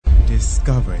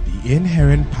Discover the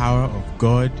inherent power of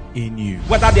God in you.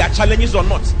 Whether there are challenges or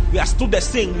not, we are still the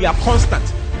same. We are constant.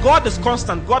 God is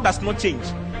constant. God does not change.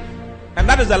 And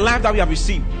that is the life that we have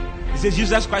received. It says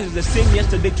Jesus Christ is the same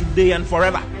yesterday, today, and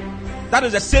forever. That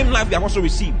is the same life we have also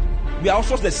received. We are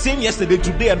also the same yesterday,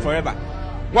 today, and forever.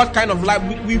 What kind of life?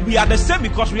 We are the same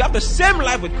because we have the same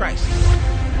life with Christ.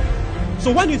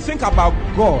 So when you think about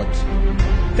God,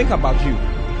 think about you.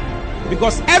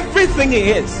 Because everything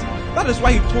He is, that is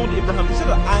why He told Abraham, He said,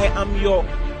 I am your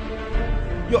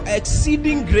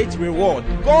exceeding great reward.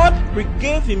 God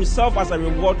gave Himself as a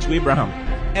reward to Abraham.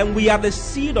 And we are the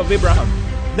seed of Abraham.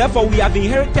 Therefore, we have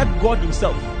inherited God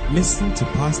Himself. Listen to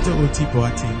Pastor O.T.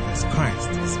 Boateng as Christ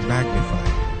is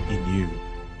magnified in you.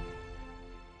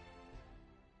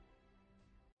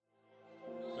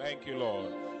 Thank you,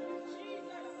 Lord.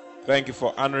 Thank you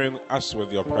for honoring us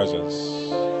with your presence.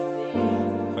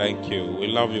 Thank you. We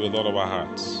love you with all of our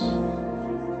hearts,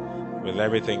 with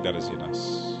everything that is in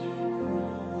us.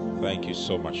 Thank you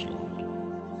so much, Lord.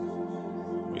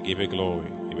 We give you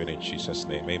glory, even in Jesus'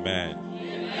 name. Amen.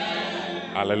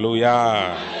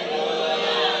 Hallelujah.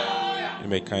 You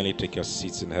may kindly take your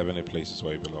seats in heavenly places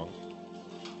where you belong.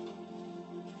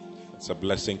 It's a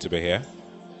blessing to be here.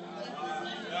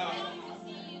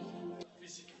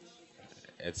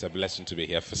 It's a blessing to be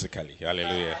here physically.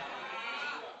 Hallelujah.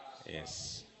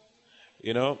 Yes.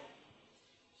 You know,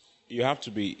 you have to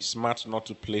be smart not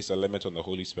to place a limit on the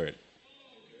Holy Spirit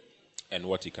and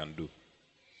what He can do.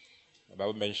 The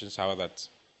Bible mentions how that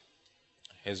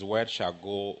His word shall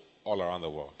go all around the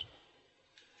world.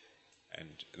 And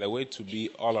the way to be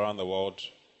all around the world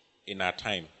in our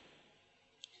time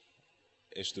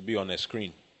is to be on a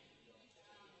screen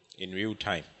in real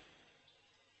time.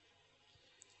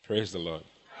 Praise the Lord.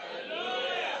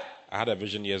 Hallelujah. I had a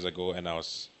vision years ago and I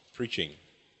was preaching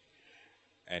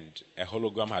and a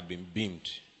hologram had been beamed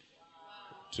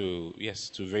to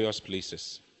various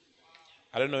places.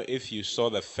 I don't know if you saw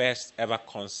the first ever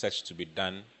concert to be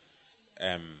done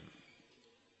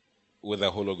with a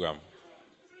hologram.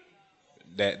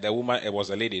 The woman, it was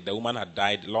a lady, the woman had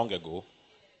died long ago,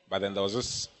 but then there was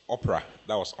this opera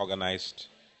that was organized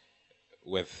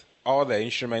with all the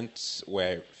instruments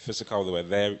were physical, they were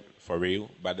there for real,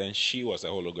 but then she was a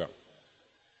hologram.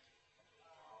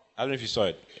 I don't know if you saw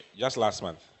it, just last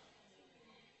month.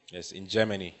 Yes, in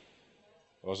Germany.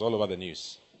 It was all over the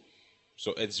news.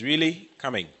 So it's really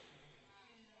coming.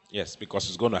 Yes, because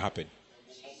it's going to happen.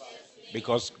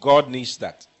 Because God needs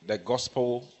that. The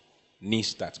gospel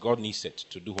needs that. God needs it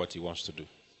to do what He wants to do.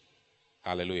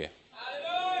 Hallelujah.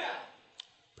 Hallelujah.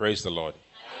 Praise the Lord.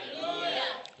 Hallelujah.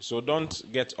 So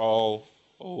don't get all,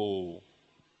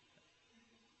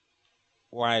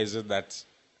 why is it that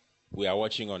we are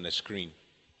watching on the screen?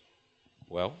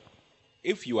 Well,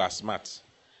 if you are smart,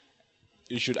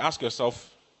 you should ask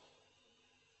yourself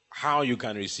how you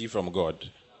can receive from God,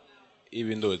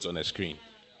 even though it's on a screen.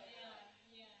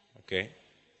 Okay?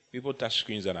 People touch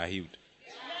screens and are healed.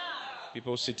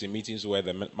 People sit in meetings where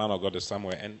the man of God is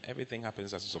somewhere and everything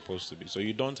happens as it's supposed to be. So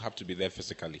you don't have to be there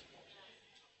physically.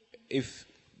 If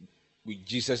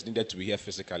Jesus needed to be here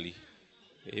physically,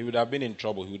 He would have been in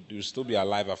trouble. He would still be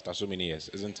alive after so many years,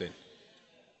 isn't it?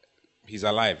 He's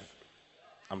alive.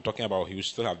 I'm talking about He would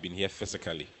still have been here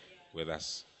physically with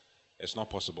us. It's not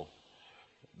possible.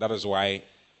 That is why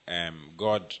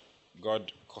God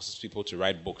causes people to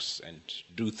write books and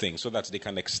do things so that they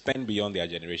can extend beyond their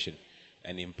generation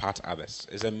and impart others.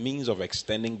 It's a means of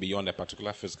extending beyond a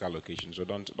particular physical location. So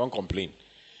don't complain.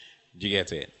 Do you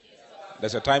get it?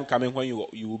 There's a time coming when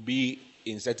you will be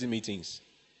in certain meetings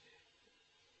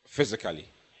physically,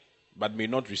 but may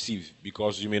not receive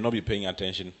because you may not be paying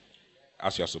attention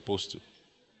as you are supposed to.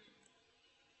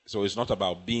 So it's not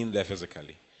about being there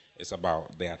physically. It's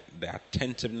about the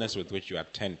attentiveness with which you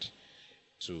attend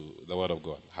to the Word of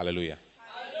God. Hallelujah.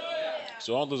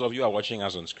 So all those of you who are watching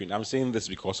us on screen, I'm saying this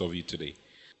because of you today.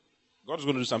 God is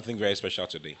going to do something very special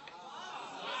today.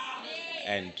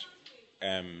 And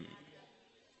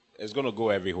it's going to go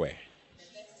everywhere.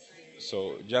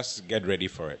 So just get ready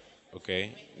for it.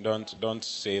 Okay? Don't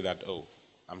say that, oh,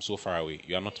 I'm so far away.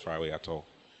 You are not far away at all.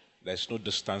 There's no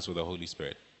distance with the Holy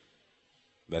Spirit.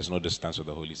 There's no distance with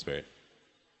the Holy Spirit.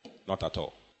 Not at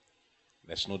all.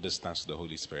 There's no distance to the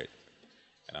Holy Spirit.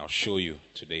 And I'll show you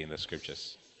today in the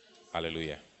scriptures.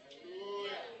 Hallelujah.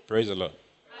 Hallelujah. Praise the Lord.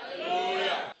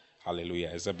 Hallelujah.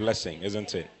 Hallelujah. It's a blessing,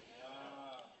 isn't it?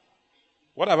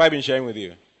 What have I been sharing with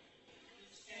you?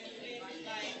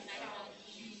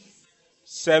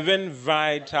 7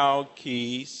 vital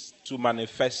keys to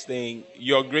manifesting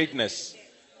your greatness.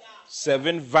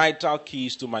 7 vital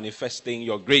keys to manifesting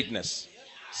your greatness.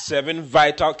 7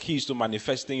 vital keys to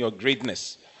manifesting your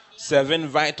greatness. 7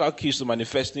 vital keys to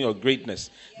manifesting your greatness.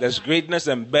 There's greatness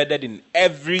embedded in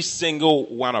every single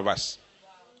one of us.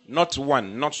 Not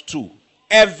one, not two.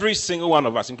 Every single one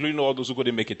of us, including all those who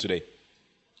couldn't make it today.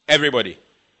 Everybody.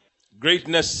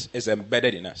 Greatness is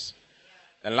embedded in us.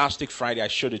 And last week Friday I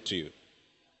showed it to you.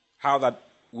 How that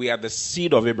we are the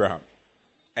seed of Abraham.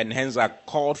 And hence are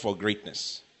called for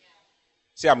greatness.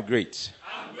 Say, I'm great.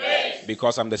 I'm great.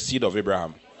 Because I'm the seed of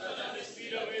Abraham.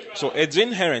 So it's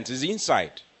inherent, it's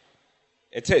inside.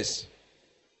 It is.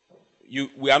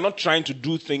 We are not trying to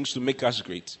do things to make us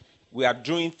great. We are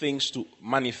doing things to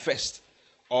manifest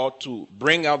or to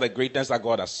bring out the greatness that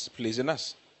God has placed in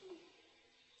us.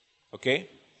 Okay?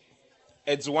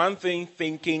 It's one thing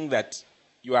thinking that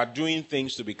you are doing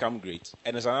things to become great.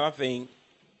 And it's another thing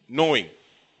knowing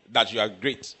that you are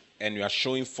great and you are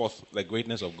showing forth the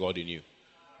greatness of God in you.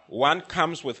 One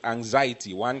comes with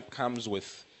anxiety. One comes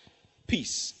with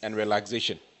peace and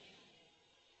relaxation.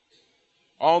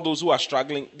 All those who are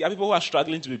struggling, there are people who are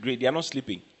struggling to be great. They are not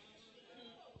sleeping.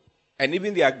 And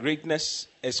even their greatness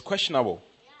is questionable.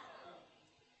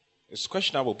 It's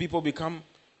questionable. People become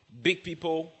big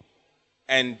people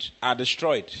and are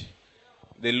destroyed.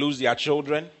 They lose their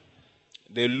children.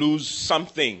 They lose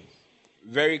something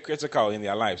very critical in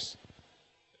their lives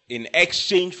in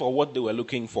exchange for what they were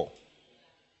looking for.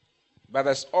 But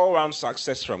there's all-round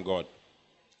success from God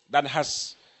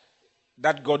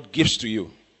that God gives to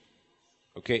you.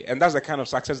 Okay? And that's the kind of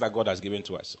success that God has given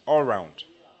to us. All round.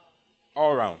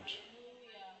 All round.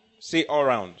 Say all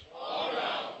round. All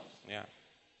round. Yeah.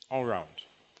 All round.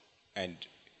 And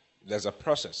there's a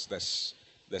process.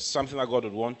 There's something that God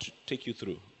would want to take you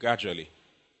through gradually.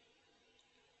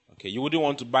 Okay, you wouldn't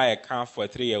want to buy a car for a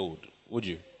 3-year-old, would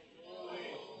you?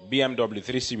 BMW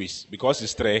 3 Series. Because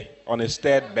it's 3, on his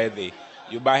 3rd birthday,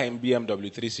 you buy him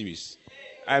BMW 3 Series.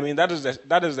 I mean, that is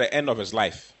the end of his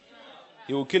life.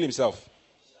 He will kill himself.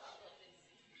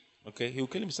 Okay, he will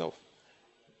kill himself.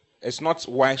 It's not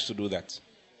wise to do that.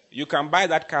 You can buy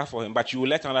that car for him, but you will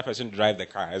let another person drive the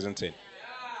car, isn't it?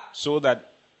 So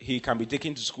that he can be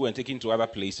taken to school and taken to other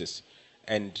places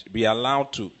and be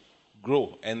allowed to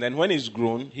grow. And then when he's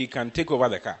grown, he can take over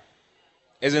the car.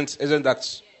 Isn't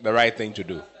that the right thing to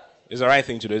do? It's the right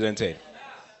thing to do, isn't it?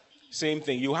 Same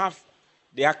thing.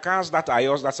 There are cars that are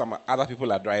yours that some other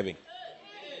people are driving.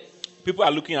 People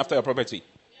are looking after your property.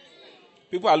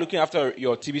 People are looking after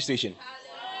your TV station.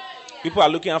 People are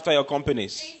looking after your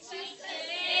companies.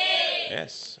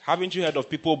 Yes. Haven't you heard of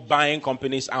people buying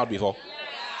companies out before?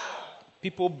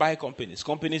 People buy companies.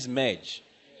 Companies merge.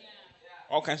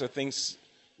 All kinds of things.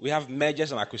 We have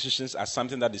mergers and acquisitions as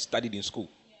something that is studied in school.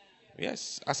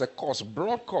 Yes, as a course,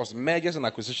 broad course, mergers and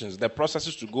acquisitions, the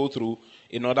processes to go through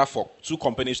in order for two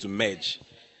companies to merge.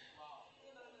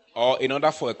 Or in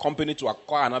order for a company to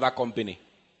acquire another company.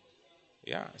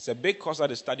 Yeah, it's a big course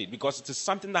that is studied because it is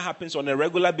something that happens on a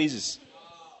regular basis.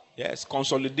 Yes,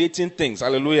 consolidating things.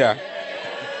 Hallelujah.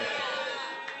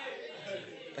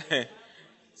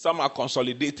 Some are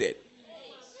consolidated.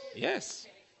 Yes.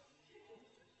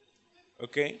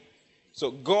 Okay. So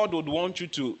God would want you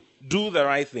to do the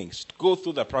right things, go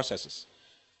through the processes,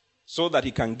 so that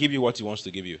He can give you what He wants to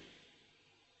give you.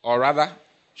 Or rather,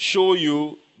 show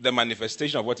you the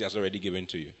manifestation of what He has already given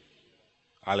to you.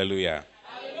 Hallelujah.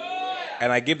 Hallelujah.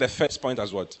 And I give the first point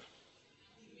as what?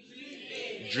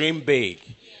 Dream big.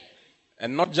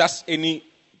 And not just any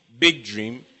big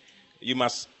dream. You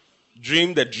must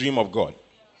dream the dream of God.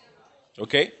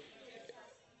 Okay?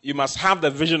 You must have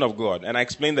the vision of God. And I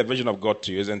explained the vision of God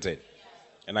to you, isn't it?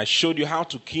 And I showed you how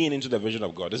to key into the vision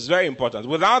of God. This is very important.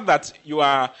 Without that,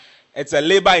 it's a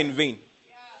labor in vain.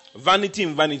 Vanity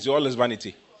in vanity, all is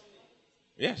vanity.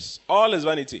 Yes, all is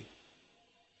vanity.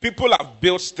 People have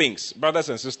built things, brothers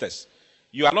and sisters.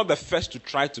 You are not the first to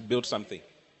try to build something.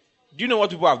 Do you know what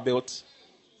people have built?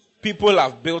 People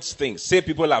have built things. Say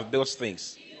people have built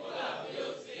things.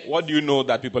 What do you know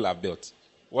that people have built?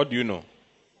 What do you know?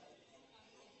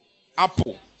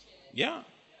 Apple. Yeah.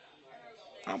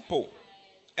 Apple.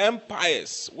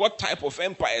 Empires. What type of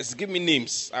empires? Give me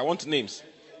names. I want names.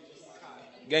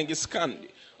 Genghis Khan.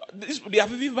 They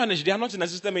have even vanished. They are not in the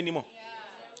system anymore.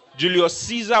 Julius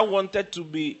Caesar wanted to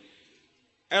be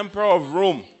emperor of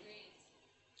Rome.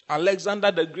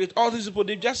 Alexander the Great. All these people,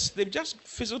 they've just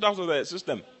fizzled out of the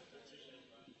system.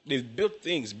 They've built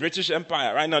things. British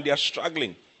Empire. Right now they are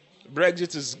struggling.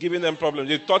 Brexit is giving them problems.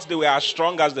 They thought they were as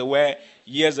strong as they were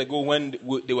years ago when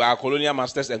they were our colonial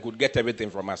masters and could get everything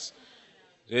from us.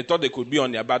 They thought they could be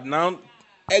on there. But now,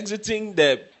 exiting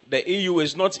the EU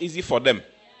is not easy for them.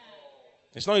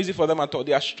 It's not easy for them at all.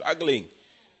 They are struggling.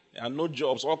 There are no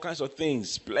jobs, all kinds of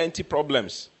things, plenty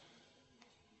problems.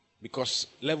 Because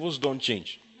levels don't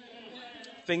change.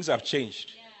 Things have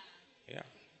changed. Yeah.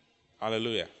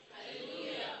 Hallelujah.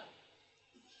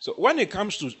 So when it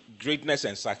comes to greatness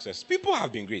and success, people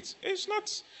have been great.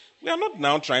 We are not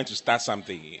now trying to start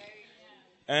something.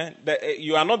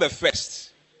 You are not the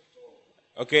first.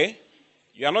 Okay?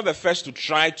 You are not the first to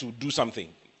try to do something.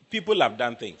 People have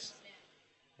done things.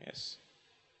 Yes.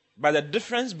 But the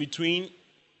difference between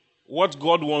what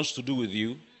God wants to do with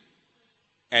you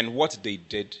and what they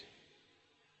did,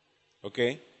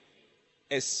 okay,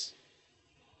 is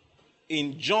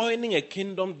in joining a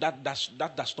kingdom that does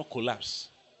not collapse.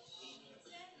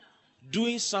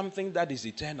 Doing something that is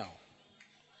eternal.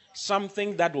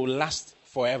 Something that will last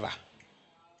forever.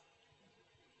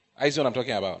 I see what I'm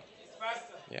talking about.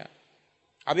 Yeah.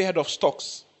 Have you heard of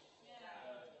stocks?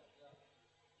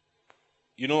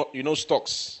 You know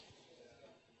stocks.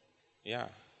 Yeah.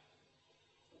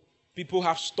 People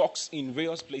have stocks in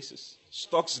various places.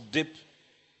 Stocks dip,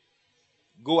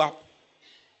 go up.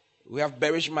 We have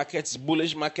bearish markets,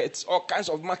 bullish markets, all kinds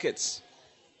of markets.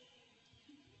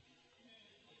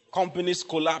 Companies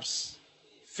collapse,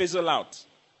 fizzle out.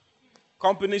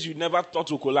 Companies you never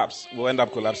thought would collapse will end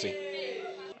up collapsing.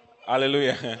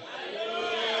 Hallelujah. Hallelujah.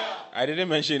 I didn't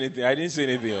mention anything. I didn't say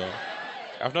anything.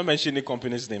 I've not mentioned any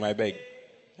company's name, I beg.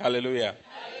 Hallelujah.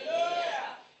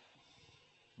 Hallelujah.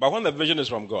 But when the vision is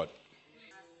from God,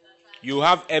 you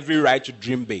have every right to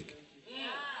dream big.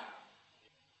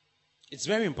 It's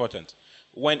very important.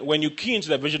 When you key into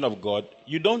the vision of God,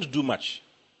 you don't do much.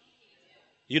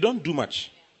 You don't do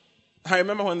much. I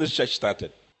remember when this church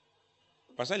started.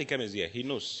 Pastor Likem is here. He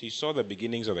knows. He saw the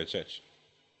beginnings of the church.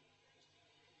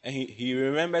 And he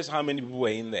remembers how many people were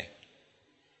in there.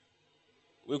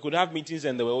 We could have meetings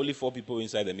and there were only 4 people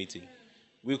inside the meeting.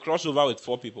 We crossed over with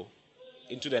 4 people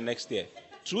into the next year.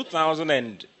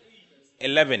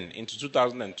 2011 into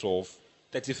 2012,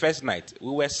 31st night,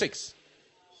 we were 6.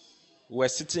 We were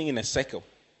sitting in a circle.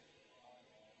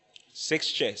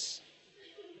 6 chairs.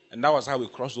 And that was how we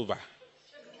crossed over.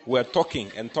 We were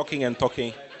talking and talking and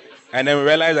talking. And then we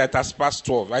realized that it has past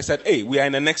 12. I said, hey, we are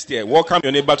in the next year. Welcome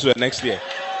your neighbor to the next year.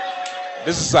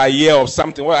 This is a year of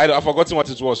something. Well, I've forgotten what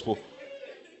it was, Paul.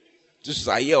 This is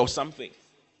a year of something.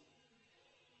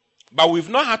 But we've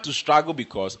not had to struggle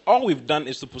because all we've done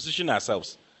is to position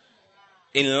ourselves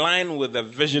in line with the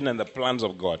vision and the plans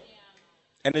of God.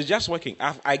 And it's just working.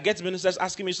 I get ministers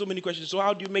asking me so many questions. So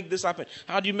how do you make this happen?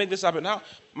 How do you make this happen?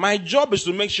 My job is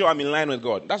to make sure I'm in line with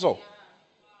God. That's all.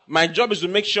 My job is to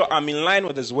make sure I'm in line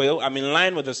with His will. I'm in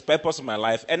line with His purpose of my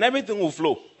life. And everything will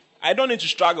flow. I don't need to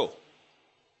struggle.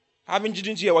 Didn't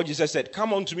you hear what Jesus said?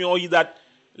 Come unto me, all ye that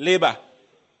labor.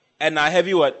 And I have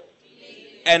you what?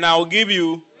 And I'll give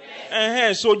you.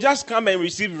 So just come and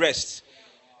receive rest.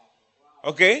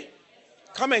 Okay?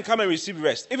 Come and receive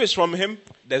rest. If it's from Him,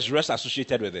 there's rest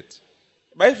associated with it.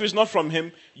 But if it's not from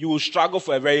Him, you will struggle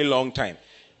for a very long time.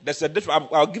 There's a different.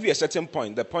 I'll give you a certain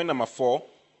point. The point number 4,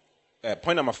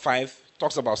 point number 5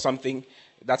 talks about something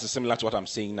that is similar to what I'm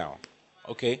saying now.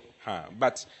 Okay?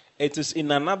 But it is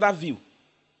in another view.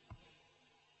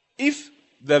 If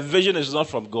the vision is not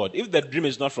from God, if the dream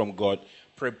is not from God,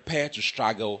 prepare to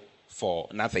struggle for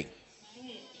nothing.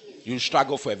 You'll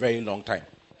struggle for a very long time.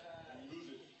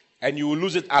 And you will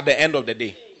lose it at the end of the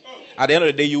day. At the end of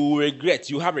the day, you will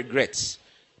regret. You have regrets.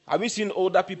 Have you seen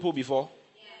older people before?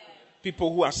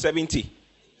 People who are 70,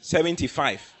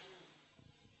 75,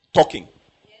 talking.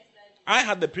 I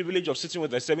had the privilege of sitting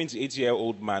with a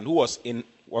 78-year-old man who was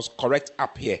correct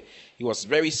up here. He was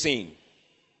very sane.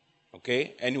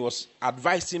 Okay? And he was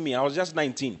advising me. I was just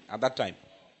 19 at that time.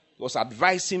 He was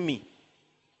advising me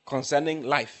concerning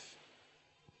life.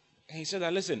 And he said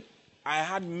that, listen, I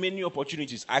had many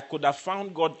opportunities. I could have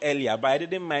found God earlier, but I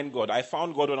didn't mind God. I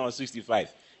found God when I was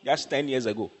 65, just 10 years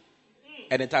ago.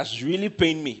 And it has really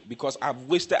pained me because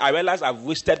I realized I've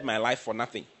wasted my life for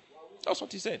nothing. That's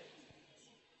what he said.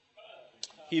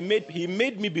 He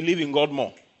made me believe in God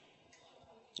more.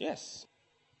 Yes.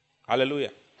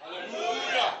 Hallelujah.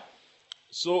 Hallelujah.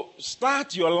 So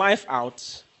start your life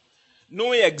out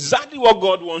knowing exactly what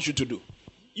God wants you to do.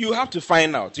 You have to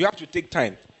find out. You have to take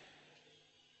time.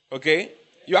 Okay?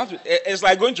 You have to. It's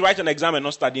like going to write an exam and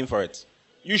not studying for it.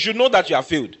 You should know that you have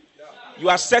failed. You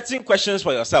are setting questions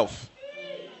for yourself.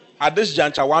 At this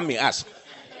juncture, one may ask,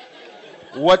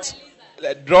 what?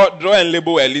 Draw and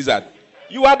label a lizard.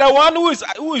 You are the one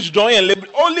who is drawing and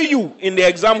labeling. Only you in the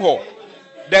exam hall.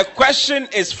 The question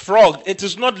is frog. It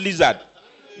is not lizard.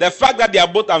 The fact that they are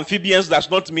both amphibians does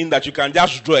not mean that you can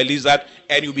just draw a lizard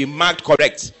and you'll be marked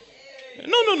correct.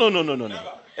 No.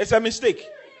 It's a mistake.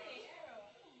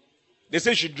 They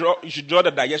say you should draw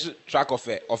the digestive tract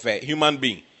of a human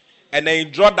being. And then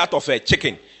you draw that of a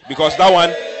chicken. Because that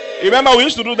one, remember we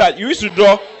used to do that. You used to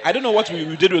draw, I don't know what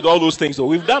we did with all those things. So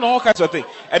we've done all kinds of things.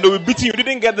 And they will beat you. You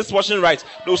didn't get this portion right.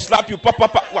 They'll slap you, pop.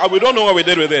 Well, we don't know what we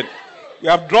did with it. We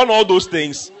have drawn all those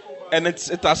things. And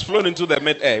it has flown into the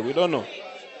mid-air. We don't know.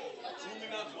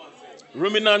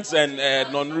 Ruminants and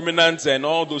non-ruminants and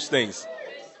all those things.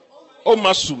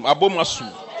 Omasum,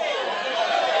 abomasum.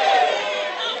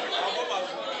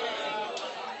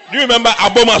 Do you remember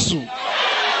abomasum?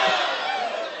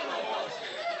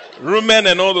 Rumen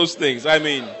and all those things. I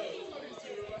mean,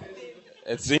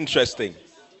 it's interesting.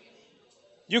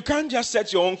 You can't just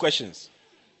set your own questions.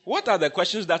 What are the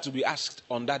questions that will be asked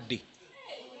on that day?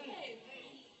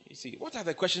 You see, what are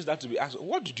the questions that will be asked?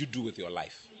 What did you do with your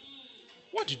life?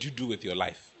 What did you do with your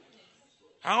life?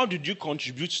 How did you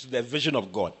contribute to the vision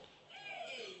of God?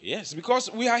 Yes,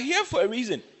 because we are here for a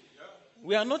reason.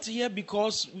 We are not here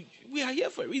because we are here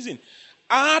for a reason.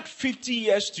 Add 50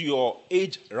 years to your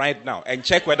age right now and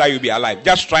check whether you'll be alive.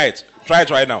 Just try it. Try it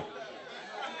right now.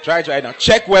 Try it right now.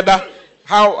 Check whether,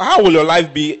 how will your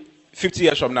life be 50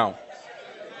 years from now?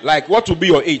 Like, what will be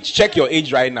your age? Check your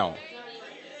age right now.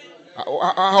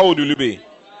 How old will you be?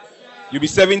 You'll be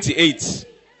 78.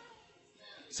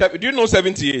 Do you know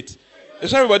 78?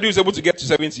 If everybody is able to get to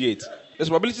 78, there's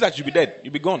a probability that you'll be dead.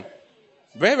 You'll be gone.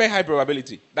 Very, very high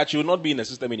probability that you will not be in the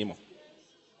system anymore.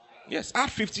 Yes, add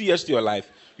 50 years to your life.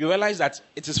 You realize that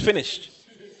it is finished.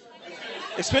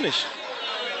 It's finished.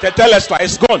 Tell us,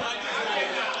 it's gone.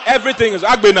 Everything is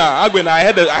Agbena. I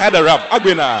had a rap.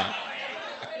 Agbena.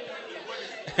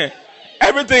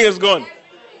 Everything is gone.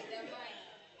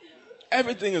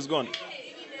 Everything is gone.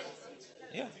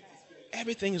 Yeah.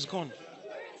 Everything is gone.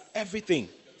 Everything.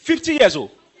 50 years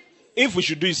old. If we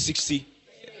should do it 60,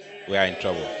 we are in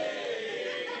trouble.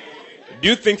 Do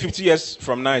you think 50 years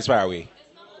from now is far away?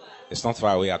 It's not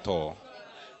far away at all.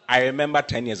 I remember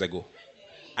 10 years ago.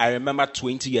 I remember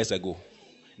 20 years ago.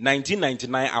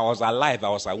 1999, I was alive. I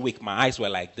was awake. My eyes were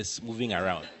like this, moving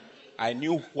around. I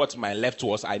knew what my left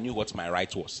was. I knew what my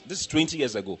right was. This is 20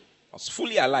 years ago. I was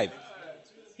fully alive.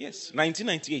 Yes,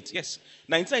 1998. Yes,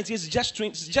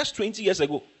 1998 is just 20 years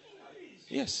ago.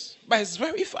 Yes, but it's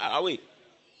very far away.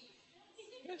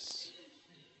 Yes.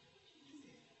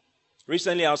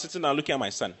 Recently, I was sitting there looking at my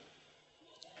son.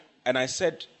 And I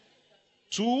said,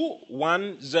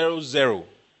 2100.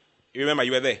 You remember,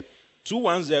 you were there.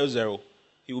 2100,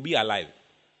 he will be alive.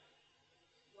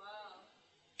 Wow.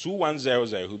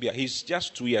 2100, he'll be. He's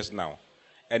just 2 years now.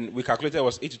 And we calculated it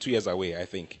was 82 years away, I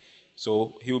think.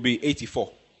 So he will be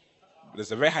 84.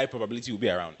 There's a very high probability he will be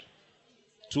around.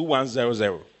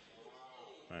 2100.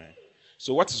 Right.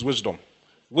 So what is wisdom?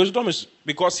 Wisdom is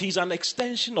because he's an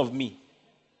extension of me.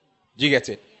 Do you get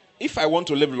it? If I want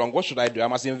to live long, what should I do? I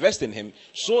must invest in him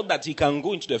so that he can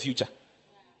go into the future.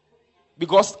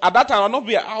 Because at that time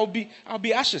I'll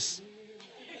be ashes.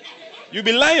 You'll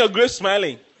be lying your grave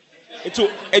smiling. It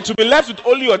will be left with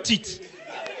only your teeth.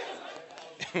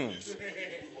 No,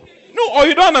 or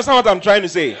you don't understand what I'm trying to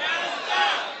say.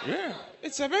 Yeah,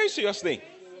 it's a very serious thing.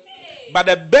 But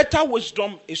the better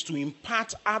wisdom is to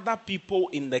impart other people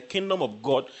in the kingdom of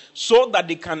God so that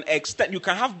they can extend. You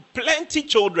can have plenty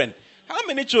children. How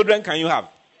many children can you have?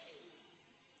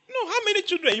 No, how many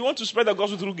children you want to spread the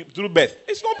gospel through birth?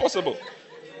 It's not possible.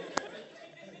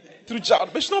 Through child,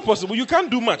 but it's not possible. You can't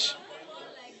do much.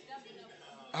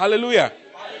 Hallelujah.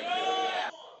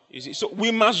 You see, so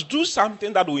we must do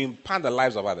something that will impact the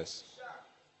lives of others.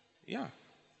 Yeah.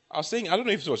 I was saying, I don't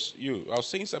know if it was you. I was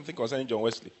saying something concerning John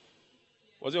Wesley.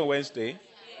 Was it on Wednesday?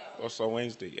 It was on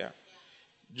Wednesday, yeah.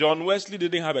 John Wesley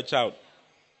didn't have a child.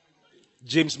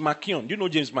 James Mackeon. Do you know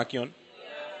James Mackeon?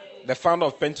 The founder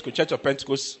of Pentecost, Church of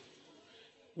Pentecost,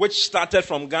 which started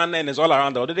from Ghana and is all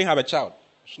around the world, didn't have a child.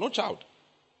 There's no child.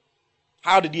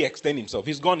 How did he extend himself?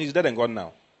 He's gone, he's dead and gone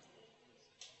now.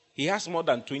 He has more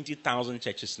than 20,000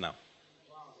 churches now.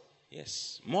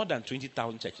 Yes, more than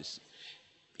 20,000 churches.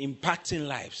 Impacting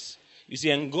lives. You see,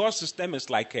 and God's system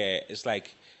is like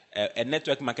a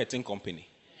network marketing company.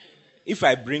 If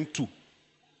I bring two,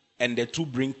 and the two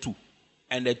bring two,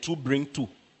 and the two bring two,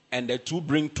 and the two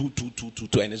bring two,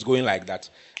 and it's going like that.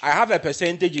 I have a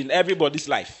percentage in everybody's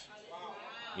life.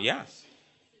 Yeah.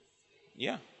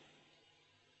 Yeah.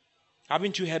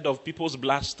 Haven't you heard of people's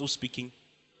blood still speaking?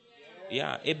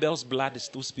 Yeah, Abel's blood is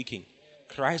still speaking.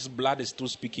 Christ's blood is still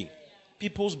speaking.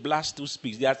 People's blood still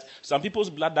speaks. There are some people's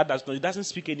blood that doesn't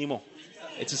speak anymore.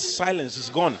 It is silence. It's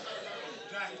gone.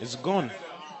 It's gone.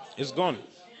 It's gone.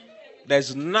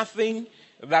 There's nothing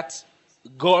that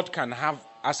God can have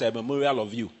as a memorial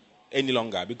of you any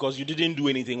longer because you didn't do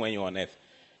anything when you were on earth.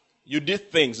 You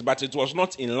did things, but it was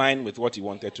not in line with what he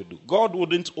wanted to do. God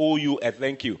wouldn't owe you a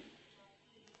thank you.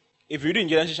 If you read in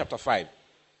Genesis chapter 5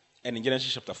 and in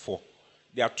Genesis chapter 4,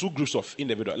 there are two groups of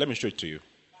individuals. Let me show it to you.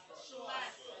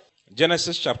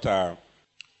 Genesis chapter,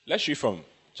 let's read from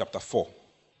chapter 4,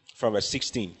 from verse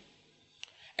 16.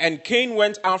 And Cain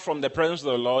went out from the presence of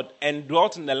the Lord and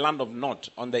dwelt in the land of Nod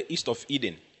on the east of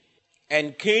Eden.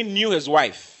 And Cain knew his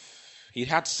wife. He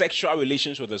had sexual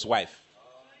relations with his wife.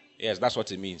 Yes, that's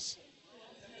what it means.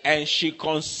 And she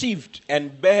conceived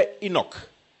and bare Enoch.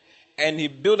 And he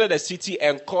builded a city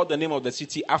and called the name of the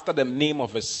city after the name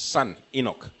of his son,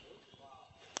 Enoch.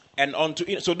 And unto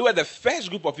Enoch. So they were the first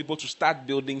group of people to start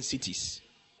building cities.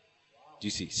 Do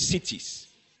you see? Cities.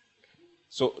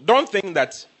 So don't think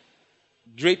that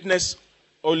greatness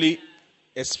only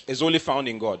is only found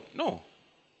in God. No.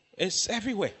 It's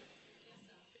everywhere.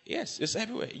 Yes, it's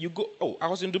everywhere. You go. Oh, I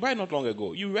was in Dubai not long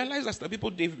ago. You realize that the people,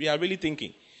 they are really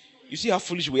thinking. You see how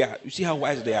foolish we are. You see how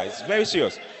wise they are. It's very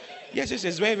serious. Yes,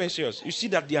 it's very, very serious. You see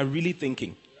that they are really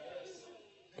thinking.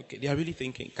 Okay, they are really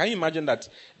thinking. Can you imagine that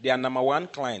their number one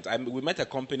client? We met a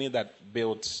company that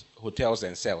builds hotels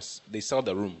and sells. They sell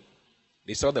the room.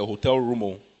 They sell the hotel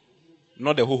room,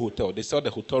 not the whole hotel. They sell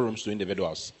the hotel rooms to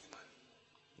individuals.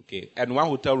 Okay, and one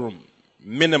hotel room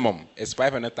minimum is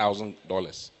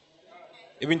 $500,000.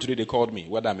 Even today they called me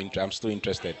whether I'm still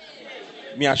interested.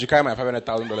 Me, I should carry my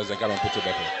 $500,000 and come and put it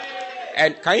back in.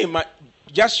 And can you imagine?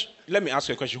 Just let me ask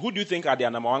you a question. Who do you think are their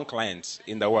number one clients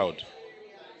in the world?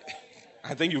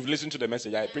 I think you've listened to the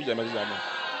message. I preached the message.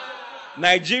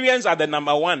 Nigerians are the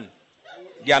number one.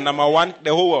 They are number one,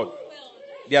 the whole world.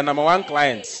 They are number one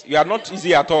clients. You are not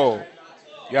easy at all.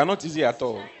 You are not easy at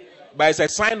all. But it's a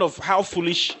sign of how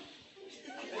foolish.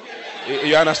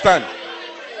 You understand?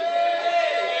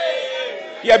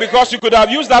 Yeah, because you could have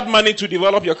used that money to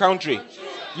develop your country.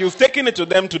 You've taken it to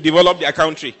them to develop their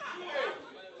country.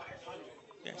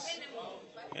 Yes.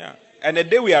 Yeah. And the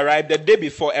day we arrived, the day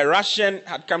before, a Russian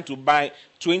had come to buy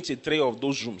 23 of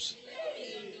those rooms.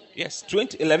 Yes,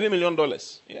 $11 million.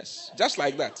 Yes, just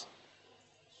like that.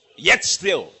 Yet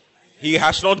still, he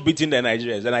has not beaten the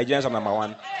Nigerians. The Nigerians are number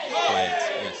one client.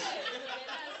 Yes.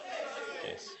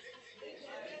 Yes.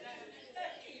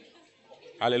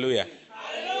 Hallelujah.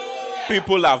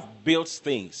 People have built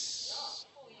things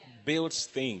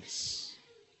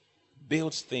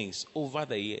over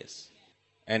the years.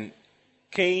 And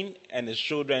Cain and his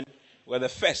children were the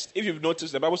first. If you've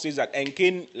noticed, the Bible says that, and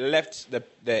Cain left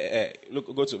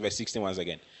go to verse 16 once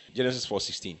again. Genesis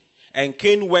 4:16. And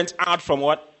Cain went out from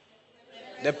what?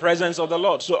 The presence of the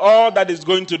Lord. So all that is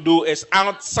going to do is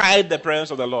outside the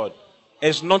presence of the Lord.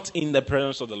 It's not in the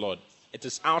presence of the Lord. It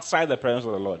is outside the presence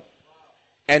of the Lord.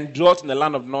 And dwelt in the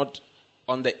land of Nod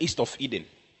on the east of Eden.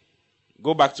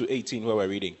 Go back to 18 where we're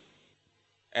reading.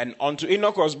 And unto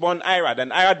Enoch was born Irad,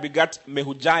 and Irad begat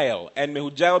Mehujael, and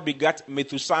Mehujael begat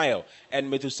Methusael,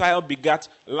 and Methusael begat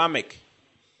Lamech.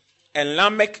 And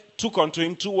Lamech took unto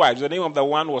him two wives. The name of the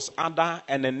one was Ada,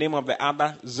 and the name of the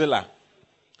other Zillah.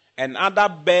 And Ada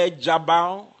bare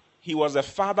Jabal. He was the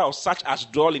father of such as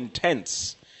dwell in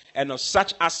tents, and of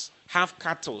such as have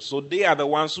cattle. So they are the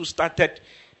ones who started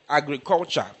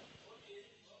agriculture,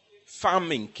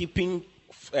 farming, keeping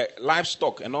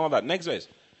livestock, and all that. Next verse.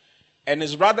 And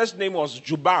his brother's name was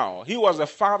Jubal. He was the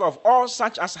father of all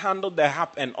such as handled the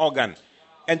harp and organ.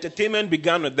 Entertainment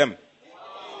began with them.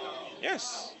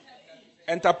 Yes.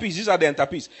 Enterprise. These are the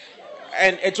enterprise.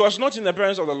 And it was not in the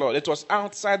presence of the Lord. It was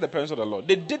outside the presence of the Lord.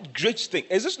 They did great things.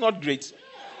 Is this not great?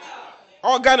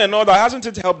 Organ and all that. Hasn't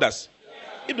it helped us?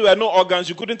 If there were no organs,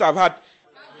 you couldn't have had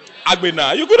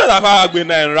Agbena. You couldn't have had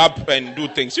Agbena and rap and do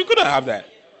things. You couldn't have that.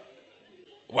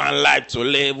 One life to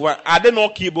live. Are there no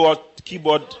keyboard,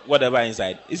 whatever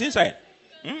inside? It's inside.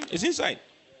 It's inside.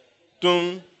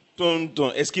 Tung, tung,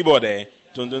 tung. It's keyboard there.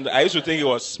 Tung, tung, tung. I used to think it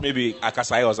was maybe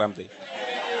Akasai or something.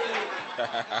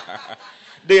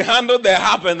 They handled the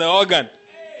harp and the organ.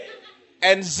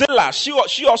 And Zillah,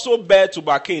 she also bare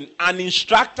to Cain, an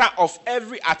instructor of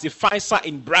every artificer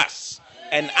in brass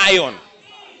and iron.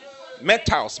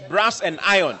 Metals, brass and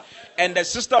iron. And the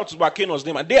sister of Tubal-Cain was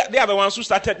named. They are the ones who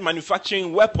started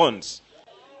manufacturing weapons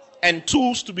and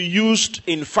tools to be used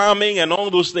in farming and all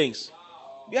those things.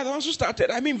 They are the ones who started.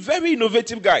 I mean, very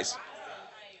innovative guys.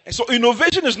 And so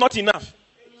innovation is not enough.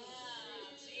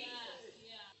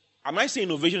 Am I saying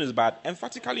innovation is bad?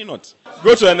 Emphatically not.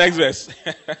 Go to the next verse.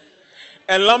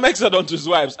 And Lamech said unto his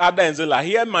wives, Ada and Zillah,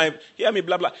 hear me,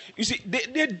 blah, blah. You see,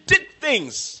 they did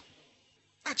things.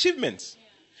 Achievements.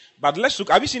 But let's look.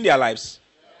 Have you seen their lives?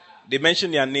 They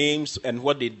mention their names and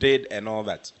what they did and all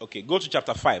that. Okay, go to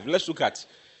chapter 5. Let's look at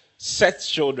Seth's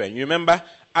children. You remember,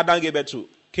 Adam gave birth to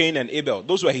Cain and Abel.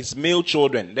 Those were his male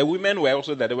children. The women were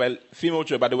also there. They were female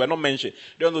children, but they were not mentioned.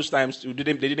 During those times, they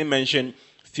didn't mention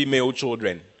female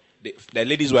children. The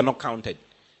ladies were not counted.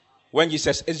 When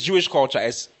Jesus, it's Jewish culture,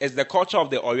 it's the culture of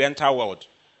the Oriental world.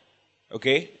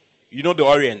 Okay? You know the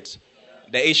Orient,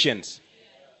 the Asians.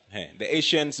 The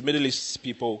Asians, Middle East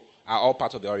people are all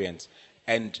part of the Orient.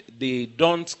 And they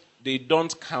don't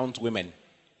count women.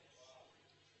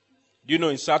 Do you know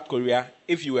in South Korea,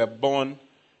 if you were born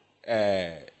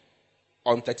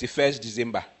on 31st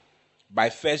December, by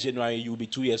 1st January, you will be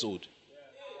 2 years old.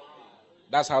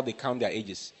 That's how they count their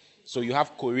ages. So you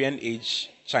have Korean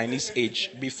age, Chinese age,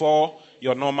 before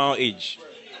your normal age.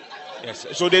 Yes.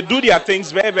 So they do their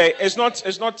things very, very, it's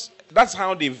not, that's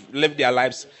how they've lived their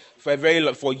lives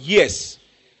for years.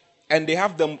 And they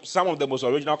have some of the most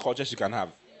original cultures you can have.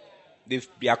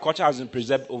 Their culture has been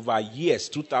preserved over years,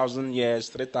 2,000 years,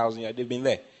 3,000 years. They've been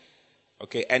there.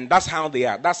 Okay, and that's how they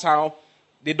are. That's how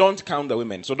they don't count the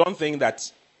women. So don't think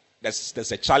that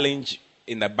there's a challenge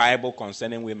in the Bible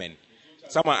concerning women.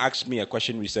 Someone asked me a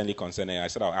question recently concerning her. I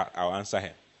said I'll answer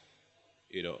her.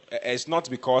 You know, it's not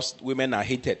because women are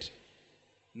hated.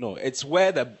 No, it's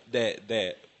where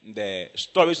the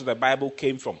stories of the Bible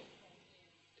came from.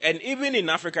 And even in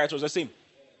Africa, it was the same.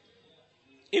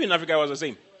 Even in Africa, it was the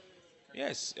same.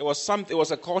 Yes, it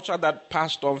was a culture that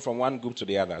passed on from one group to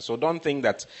the other. So don't think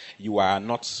that you are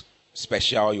not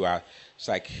special. It's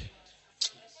like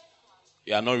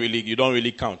you are not really. You don't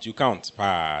really count. You count.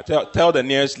 Tell the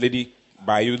nearest lady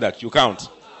by you that you count.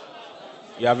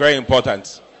 You are very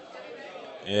important.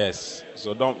 Yes.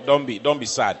 So don't be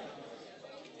sad.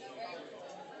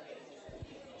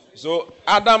 So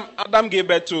Adam gave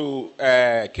birth to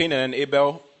Cain and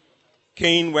Abel.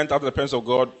 Cain went out of the presence of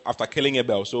God after killing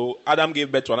Abel. So Adam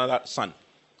gave birth to another son.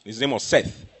 His name was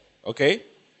Seth. Okay?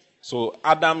 So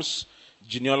Adam's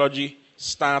genealogy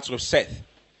starts with Seth.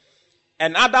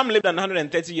 And Adam lived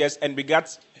 130 years and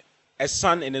begat a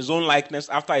son in his own likeness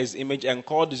after his image and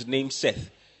called his name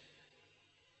Seth.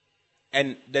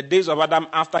 And the days of Adam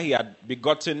after he had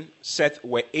begotten Seth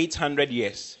were 800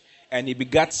 years. And he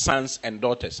begat sons and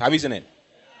daughters. Have you seen it?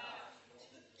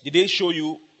 Did they show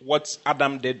you what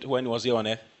Adam did when he was here on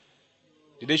earth?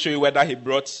 Did they show you whether he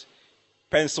brought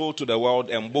pencil to the world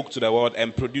and book to the world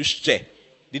and produced chair?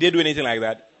 Did they do anything like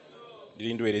that? They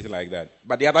didn't do anything like that.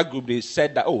 But the other group, they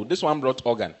said that, oh, this one brought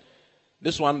organ.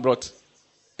 This one brought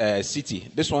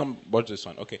city. This one brought this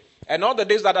one. Okay. And all the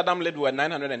days that Adam lived were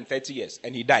 930 years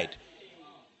and he died.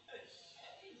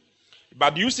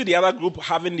 But do you see the other group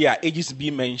having their ages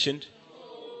being mentioned?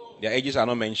 Their ages are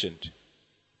not mentioned.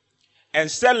 And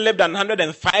Seth lived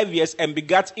 105 years and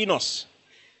begat Enos.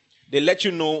 They let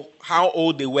you know how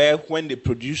old they were when they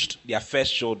produced their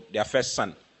first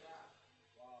son.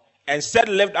 And Seth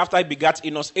lived after he begat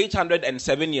Enos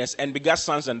 807 years and begat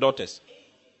sons and daughters.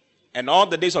 And all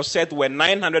the days of Seth were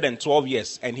 912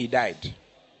 years and he died.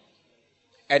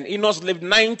 And Enos lived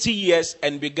 90 years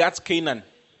and begat Canaan.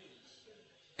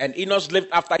 And Enos lived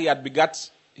after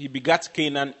he begat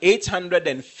Canaan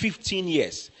 815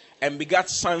 years and begat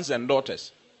sons and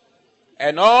daughters.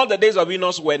 And all the days of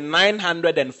Enos were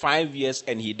 905 years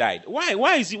and he died.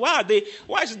 Why is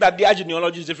it that their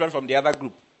genealogy is different from the other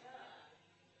group?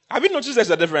 Have you noticed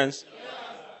there's a difference?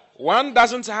 One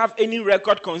doesn't have any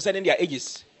record concerning their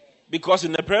ages. Because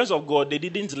in the presence of God, they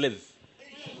didn't live.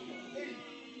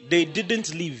 They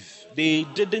didn't live. They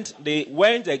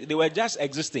were just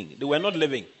existing. They were not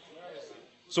living.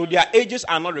 So their ages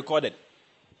are not recorded.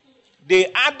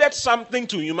 They added something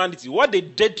to humanity. What they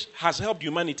did has helped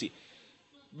humanity.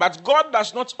 But God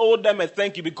does not owe them a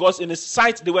thank you because in His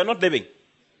sight they were not living.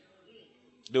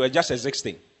 They were just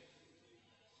existing.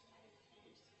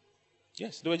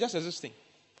 Yes, they were just existing.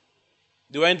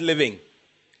 They weren't living.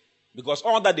 Because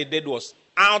all that they did was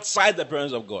outside the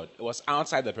presence of God. It was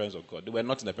outside the presence of God. They were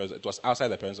not in the presence. It was outside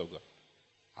the presence of God.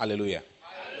 Hallelujah.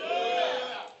 Hallelujah.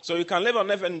 So you can live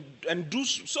on earth and do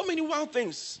so many wild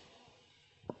things.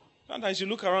 Sometimes you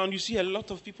look around, you see a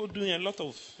lot of people doing a lot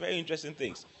of very interesting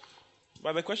things.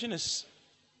 But the question is,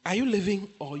 are you living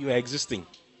or you are existing?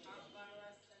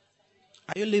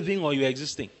 Are you living or you are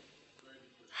existing?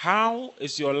 How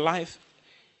is your life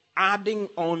adding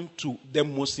on to the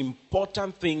most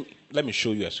important thing? Let me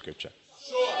show you a scripture.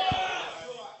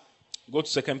 Go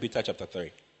to 2 Peter chapter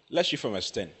 3. Let's read from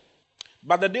verse 10.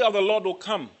 But the day of the Lord will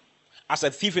come as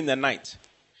a thief in the night.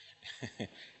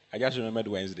 I just remembered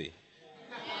Wednesday.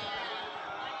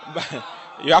 But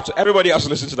everybody has to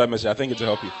listen to that message. I think it will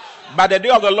help you. But the day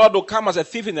of the Lord will come as a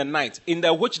thief in the night, in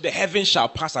the which the heavens shall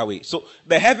pass away. So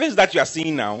the heavens that you are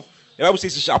seeing now, the Bible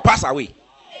says it shall pass away.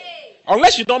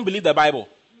 Unless you don't believe the Bible.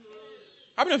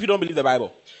 How many of you don't believe the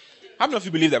Bible? How many of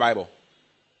you believe the Bible?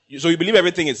 So you believe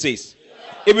everything it says?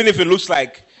 Even if it looks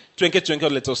like twinkle, twinkle,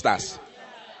 little stars.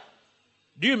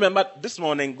 Do you remember this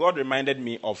morning, God reminded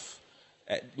me of,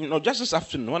 just this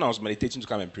afternoon when I was meditating to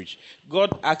come and preach,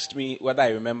 God asked me whether I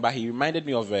remember. He reminded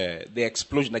me of the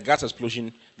explosion, the gas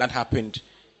explosion that happened.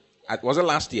 Was it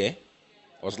last year?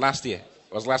 It was last year.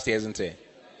 It was last year, isn't it?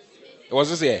 It was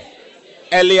this year.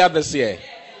 Earlier this year.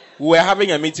 We were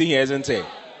having a meeting here, isn't it?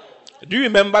 Do you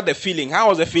remember the feeling? How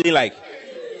was the feeling like?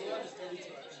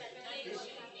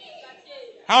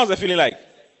 How was the feeling like?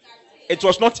 It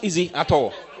was not easy at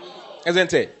all.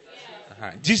 Isn't it?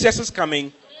 Jesus'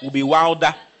 coming will be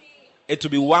wilder. It will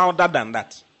be wilder than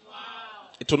that.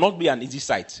 It will not be an easy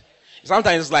sight.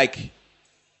 Sometimes it's like,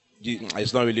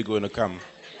 it's not really going to come.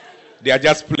 They are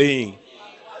just playing.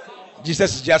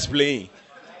 Jesus is just playing.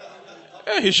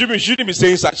 He shouldn't be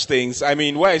saying such things. I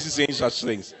mean, why is he saying such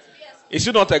things? Is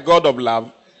he not a God of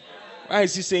love? Why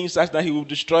is he saying such that he will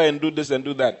destroy and do this and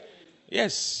do that?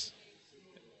 Yes,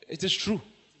 it is true.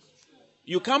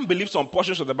 You can't believe some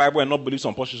portions of the Bible and not believe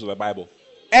some portions of the Bible.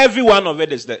 Every one of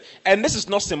it is there. And this is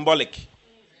not symbolic.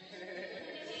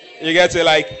 You get it?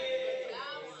 Like,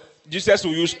 Jesus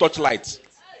will use torchlights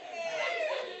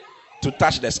to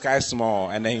touch the sky small.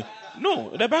 And then,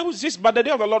 no, the Bible says, but the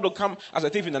day of the Lord will come as a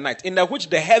thief in the night, in the which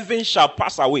the heavens shall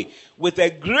pass away with a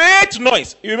great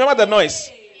noise. You remember the noise?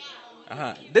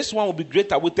 This one will be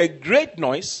greater with a great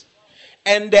noise.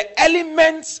 And the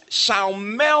elements shall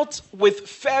melt with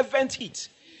fervent heat.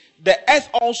 The earth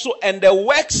also and the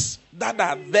works that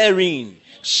are therein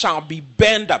shall be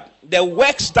burned up. The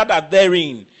works that are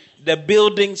therein, the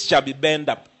buildings shall be burned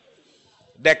up.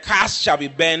 The cars shall be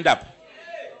burned up.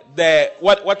 The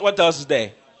what else is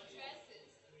there?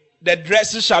 The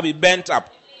dresses shall be burnt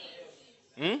up.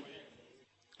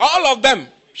 All of them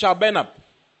shall burn up.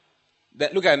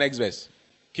 Look at the next verse.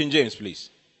 King James, please.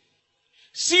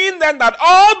 Seeing then that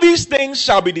all these things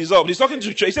shall be dissolved. He's talking to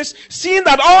the church. He says, seeing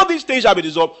that all these things shall be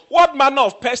dissolved, what manner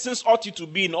of persons ought you to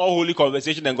be in all holy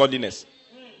conversation and godliness?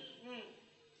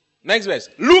 Next verse.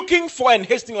 Looking for and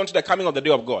hastening unto the coming of the day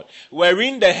of God,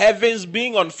 wherein the heavens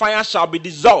being on fire shall be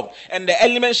dissolved, and the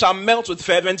elements shall melt with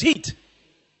fervent heat.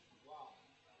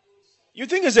 You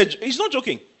think he's not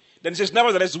joking. Then he says,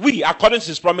 nevertheless, we, according to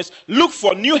his promise, look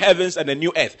for new heavens and a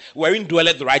new earth, wherein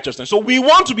dwelleth righteousness. So we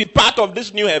want to be part of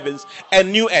this new heavens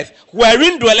and new earth,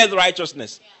 wherein dwelleth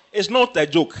righteousness. It's not a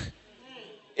joke.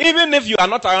 Even if you are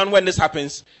not around when this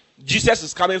happens, Jesus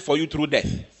is coming for you through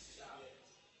death.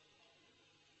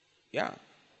 Yeah.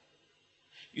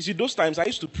 You see, those times I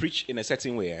used to preach in a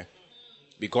certain way,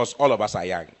 because all of us are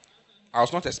young. I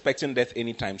was not expecting death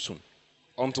anytime soon.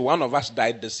 Until one of us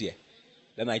died this year.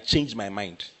 Then I changed my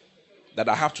mind. That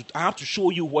I have to show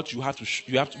you what you have to,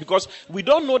 because we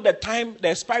don't know the time, the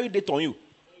expiry date on you.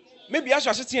 Maybe as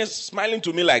you are sitting here smiling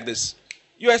to me like this,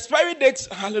 your expiry date,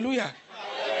 hallelujah.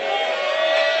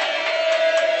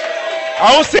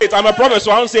 I won't say it, I'm a prophet,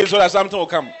 so I won't say it so that something will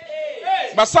come.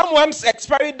 But someone's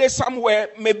expiry date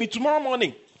somewhere may be tomorrow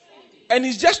morning. And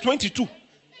he's just 22.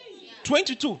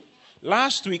 22.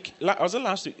 Last 2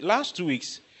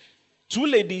 weeks, 2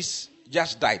 ladies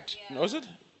just died. Was it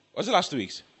last 2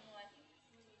 weeks?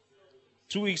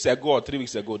 2 weeks ago or 3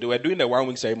 weeks ago, they were doing the 1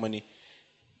 week ceremony.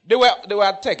 They were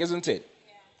at Tech, isn't it?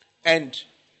 And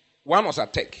one was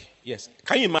at Tech. Yes.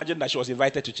 Can you imagine that she was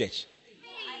invited to church?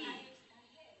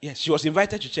 Yes, she was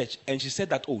invited to church, and she said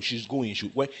that she's going.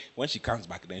 When she comes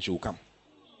back, then she will come.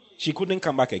 She couldn't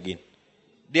come back again.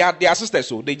 They are sisters,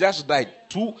 so they just died.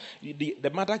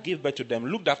 The mother gave birth to them,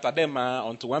 looked after them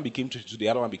until one became 22, the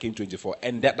other one became 24,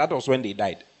 and that was when they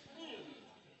died.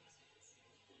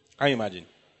 Can you imagine?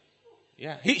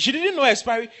 Yeah, she didn't know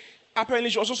expiry. Apparently,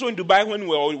 she was also in Dubai when we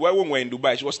were in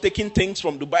Dubai. She was taking things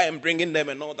from Dubai and bringing them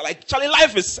and all that. Like, Charlie,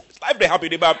 life they happy.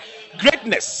 They have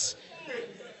greatness.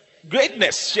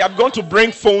 She had gone to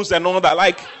bring phones and all that.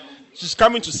 Like, she's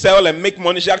coming to sell and make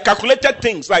money. She had calculated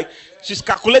things. Like, she's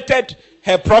calculated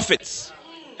her profits,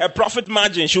 her profit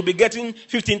margin. She'll be getting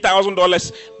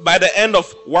 $15,000 by the end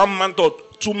of 1 month or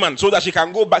 2 months, so that she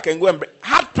can go back and go and bring.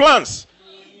 Had plans.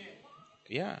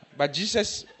 Yeah, but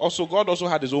God also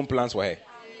had his own plans for her.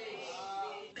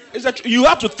 Is that you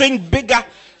have to think bigger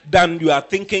than you are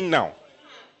thinking now.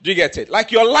 Do you get it?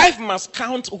 Like, your life must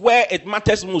count where it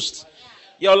matters most.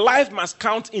 Your life must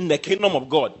count in the kingdom of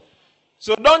God.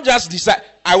 So don't just decide,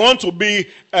 I want to be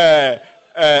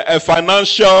a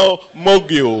financial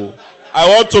mogul. I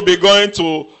want to be going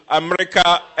to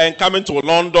America and coming to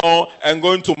London and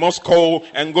going to Moscow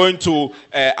and going to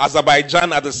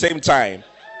Azerbaijan at the same time.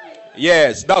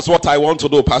 Yes, that's what I want to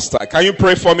do, Pastor. Can you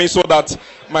pray for me so that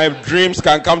my dreams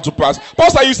can come to pass?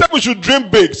 Pastor, you said we should dream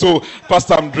big. So,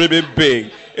 Pastor, I'm dreaming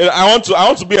big. I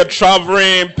want to be a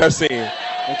traveling person.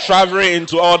 I'm traveling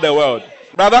into all the world.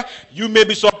 Brother, you may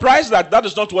be surprised that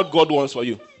is not what God wants for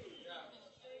you.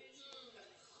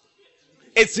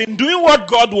 It's in doing what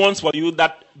God wants for you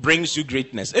that brings you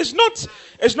greatness. It's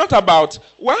not about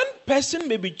one person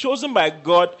may be chosen by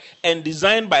God and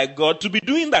designed by God to be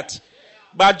doing that.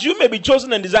 But you may be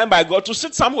chosen and designed by God to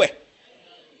sit somewhere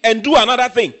and do another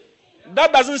thing.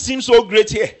 That doesn't seem so great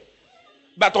here.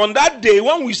 But on that day,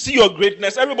 when we see your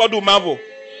greatness, everybody will marvel.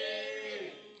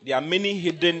 There are many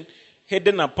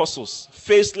hidden apostles,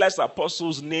 faceless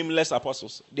apostles, nameless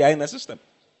apostles. They are in the system.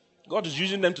 God is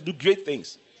using them to do great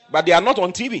things. But they are not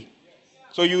on TV.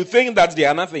 So you think that they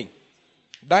are nothing.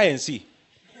 Die and see.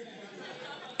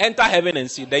 Enter heaven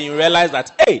and see. Then you realize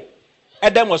that, hey,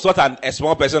 Adam was not a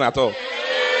small person at all.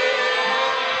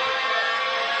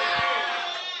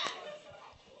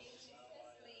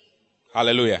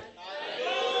 Hallelujah.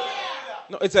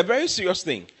 No, it's a very serious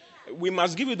thing. We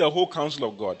must give you the whole counsel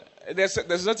of God. There's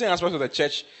certain aspects of the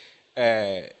church,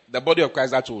 the body of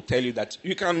Christ, that will tell you that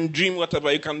you can dream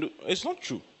whatever you can do. It's not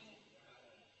true.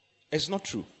 It's not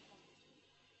true.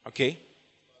 Okay?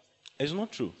 It's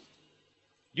not true.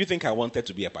 Do you think I wanted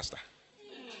to be a pastor?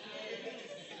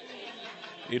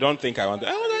 You don't think I wanted?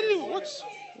 What?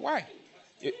 Why?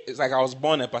 It's like I was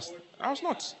born a pastor. I was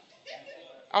not.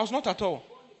 I was not at all.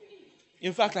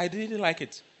 In fact, I didn't like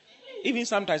it. Even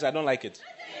sometimes I don't like it.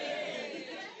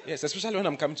 Yes, especially when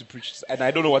I'm coming to preach and I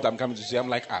don't know what I'm coming to say. I'm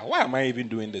like, why am I even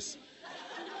doing this?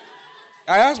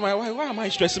 I ask my wife, why am I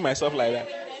stressing myself like that?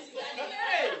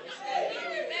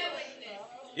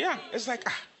 Yeah, it's like,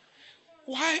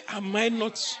 why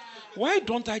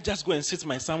don't I just go and sit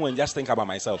somewhere and just think about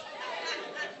myself?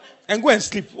 And go and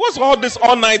sleep. What's all this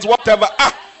all night, whatever?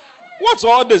 What's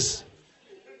all this?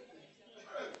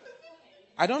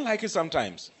 I don't like it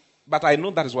sometimes, but I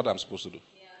know that is what I'm supposed to do.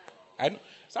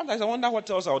 Sometimes I wonder what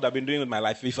else I would have been doing with my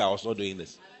life if I was not doing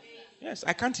this. Yes,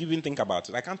 I can't even think about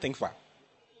it. I can't think far.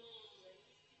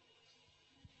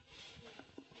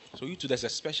 So you too, there's a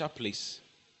special place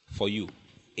for you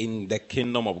in the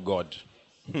kingdom of God.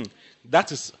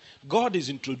 That is, God is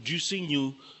introducing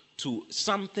you to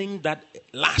something that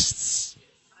lasts.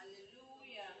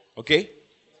 Okay?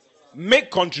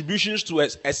 Make contributions to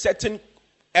a certain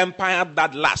empire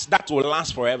that lasts, that will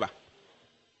last forever.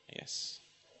 Yes.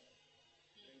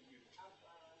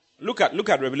 Look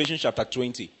at Revelation chapter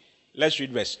 20. Let's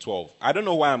read verse 12. I don't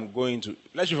know why I'm going to.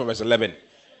 Let's read from verse 11.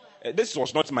 This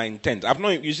was not my intent. I'm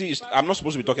not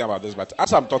supposed to be talking about this, but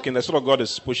as I'm talking, the Spirit of God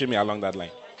is pushing me along that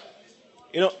line.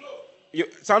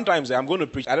 Sometimes I'm going to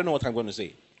preach. I don't know what I'm going to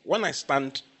say. When I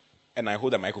stand and I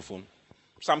hold the microphone,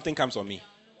 something comes on me.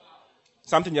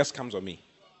 Something just comes on me.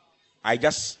 I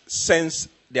just sense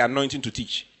the anointing to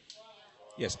teach.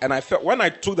 Yes, and I felt when I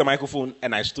took the microphone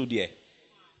and I stood there,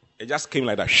 it just came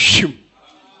like that. Shoo.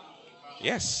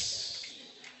 Yes,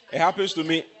 it happens to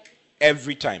me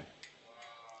every time.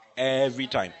 Every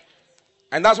time.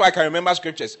 And that's why I can remember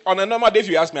scriptures. On a normal day, if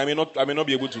you ask me, I may not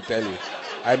be able to tell you.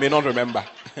 I may not remember.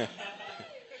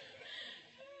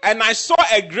 And I saw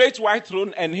a great white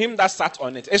throne and him that sat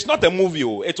on it. It's not a movie.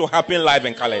 It will happen live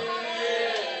and colored.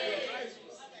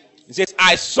 It says,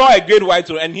 I saw a great white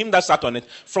throne and him that sat on it.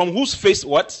 From whose face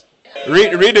what?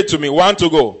 Read it to me. 1 to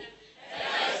go. And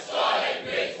I saw a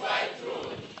great white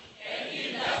throne and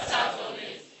him that sat on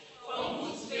it. From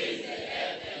whose face the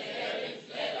earth and the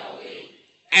heavens fled away.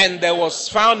 And there was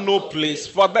found no place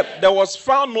for them. There was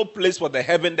found no place for the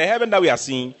heaven that we are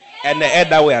seeing, and the earth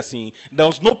that we are seeing. There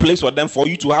was no place for them for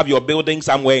you to have your building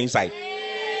somewhere inside.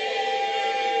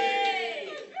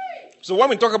 So when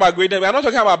we talk about greatness, we are not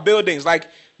talking about buildings like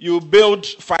you build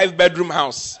 5-bedroom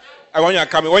house. And when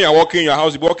you're walking in your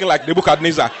house, you're walking like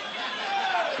Nebuchadnezzar.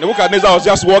 Nebuchadnezzar was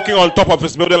just walking on top of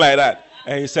his building like that.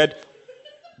 And he said,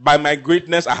 by my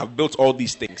greatness, I have built all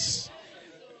these things.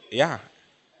 Yeah.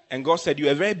 And God said,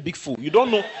 you're a very big fool. You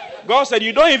don't know. God said,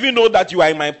 you don't even know that you are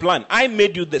in my plan. I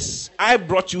made you this. I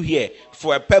brought you here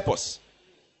for a purpose.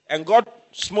 And God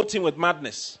smote him with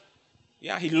madness.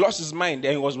 Yeah, he lost his mind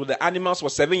and he was with the animals for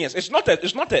 7 years. It's not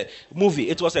a movie.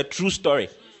 It was a true story.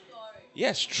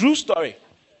 Yes, true story.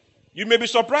 You may be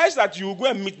surprised that you will go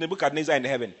and meet Nebuchadnezzar in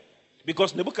heaven.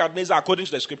 Because Nebuchadnezzar, according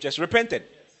to the scriptures, repented.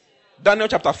 Daniel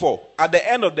chapter 4. At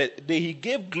the end of the day, he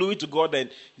gave glory to God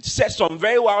and said some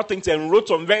very wild things and wrote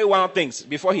some very wild things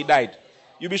before he died.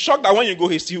 You'll be shocked that when you go,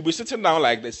 he'll be sitting down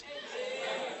like this.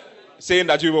 Saying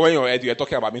that when you're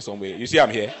talking about me somewhere. You see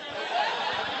I'm here.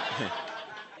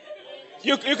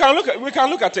 We can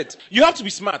look at it. You have to be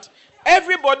smart.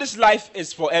 Everybody's life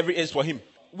is for him.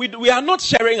 We are not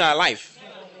sharing our life.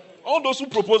 All those who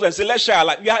propose and say, let's share our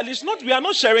life. We are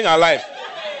not sharing our life.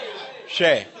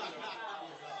 Share.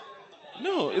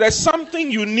 No, there's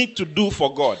something you need to do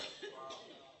for God.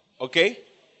 Okay?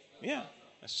 Yeah.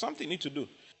 There's something you need to do.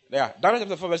 Yeah. Daniel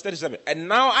chapter 4 verse 37. And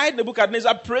now I,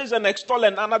 Nebuchadnezzar, praise and extol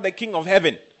and honor the King of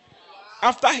heaven.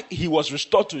 After he was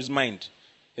restored to his mind,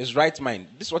 his right mind.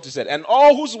 This is what he said. And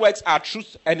all whose works are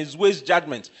truth and his ways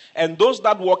judgment. And those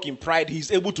that walk in pride, he is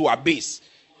able to abase.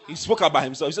 He spoke about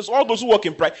himself. He says, all those who walk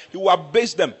in pride, he will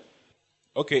abase them.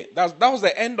 Okay, that was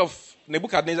the end of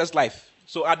Nebuchadnezzar's life.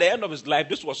 So at the end of his life,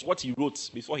 this was what he wrote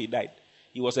before he died.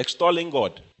 He was extolling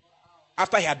God.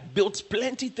 After he had built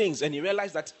plenty things and he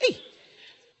realized that, hey,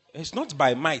 it's not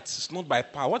by might, it's not by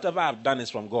power. Whatever I've done is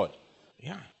from God.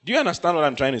 Yeah. Do you understand what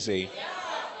I'm trying to say? Yeah.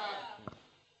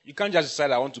 You can't just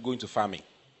decide I want to go into farming.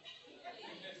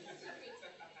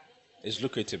 It's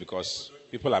lucrative because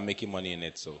people are making money in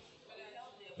it, so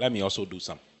let me also do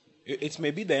some. It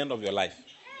may be the end of your life.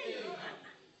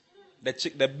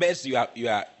 The best you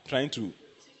are trying to,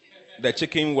 the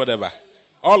chicken, whatever,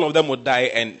 all of them will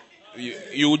die and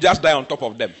you will just die on top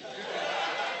of them.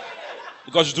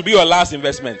 Because it will be your last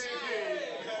investment.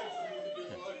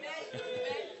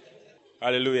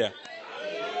 Hallelujah.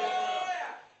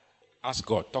 Ask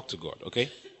God. Talk to God,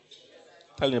 okay?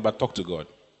 Tell him about talk to God.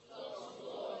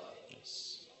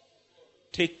 Yes.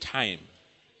 Take time.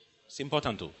 It's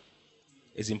important too.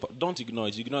 Don't ignore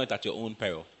it. Ignore it at your own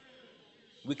peril.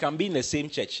 We can be in the same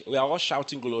church. We are all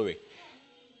shouting glory.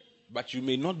 But you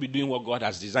may not be doing what God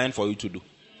has designed for you to do.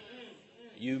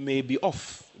 You may be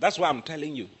off. That's why I'm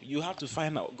telling you. You have to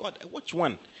find out, God, which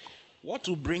one? What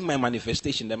will bring my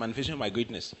manifestation, the manifestation of my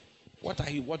greatness? What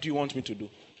do you want me to do?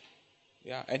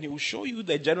 Yeah, and he will show you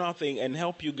the general thing and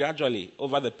help you gradually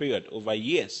over the period, over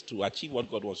years, to achieve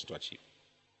what God wants to achieve.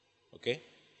 Okay?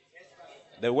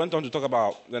 They went on to talk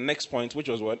about the next point, which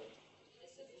was what?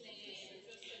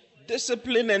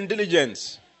 Discipline and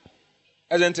diligence.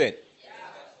 Isn't it?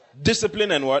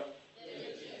 Discipline and what?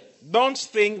 Don't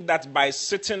think that by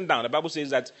sitting down, the Bible says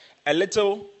that a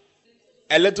little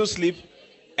sleep,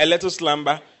 a little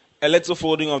slumber, a little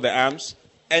folding of the arms,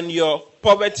 and your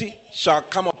poverty shall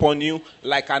come upon you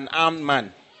like an armed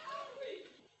man.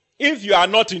 If you are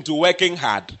not into working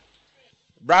hard,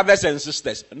 brothers and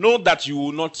sisters, know that you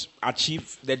will not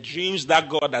achieve the dreams that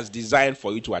God has designed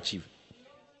for you to achieve.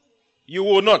 You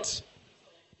will not.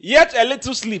 Yet a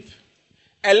little sleep,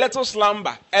 a little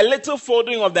slumber, a little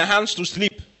folding of the hands to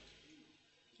sleep.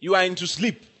 You are into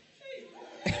sleep.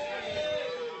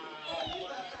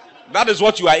 That is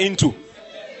what you are into.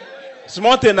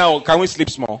 Small thing now, can we sleep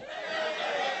small?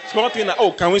 Small thing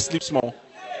now, can we sleep small?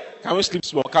 Can we sleep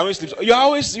small? Can we sleep small? You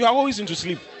are always into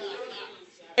sleep.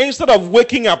 Instead of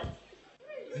waking up,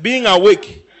 being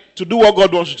awake to do what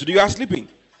God wants you to do, you are sleeping.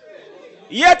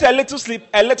 Yet a little sleep,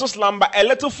 a little slumber, a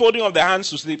little folding of the hands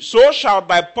to sleep. So shall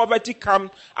thy poverty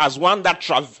come as one that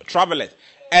travelleth,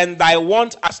 and thy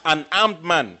want as an armed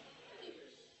man.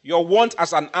 Your want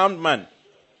as an armed man.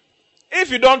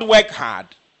 If you don't work hard,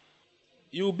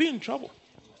 you will be in trouble.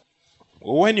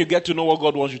 When you get to know what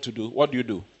God wants you to do, what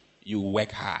do? You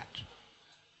work hard.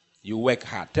 You work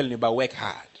hard. Tell me about work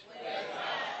hard.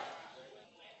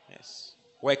 Yes.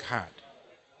 Work hard.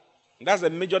 That's the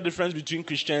major difference between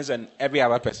Christians and every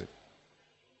other person.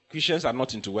 Christians are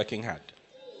not into working hard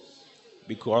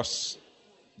because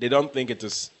they don't think it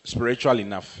is spiritual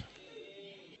enough.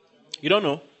 You don't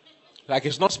know? Like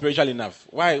it's not spiritual enough.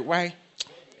 Why?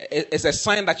 It's a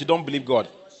sign that you don't believe God.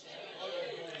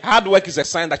 Hard work is a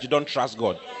sign that you don't trust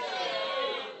God.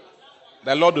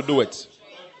 The Lord will do it.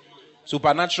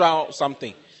 Supernatural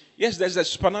something. Yes, there's a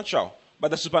supernatural.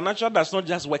 But the supernatural does not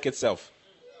just work itself.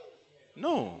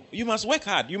 No. You must work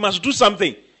hard. You must do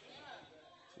something.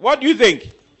 What do you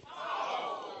think?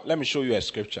 Let me show you a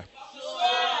scripture.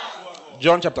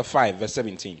 John chapter 5 verse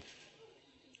 17.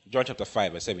 John chapter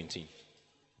 5 verse 17.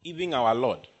 Even our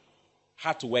Lord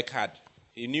had to work hard.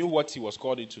 He knew what he was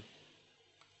called into.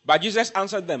 But Jesus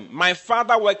answered them, my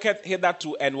Father worketh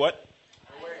hitherto and what?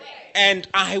 And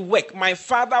I work. My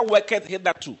Father worketh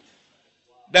hitherto.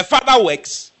 The Father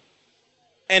works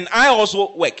and I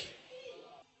also work.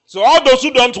 So all those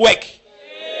who don't work,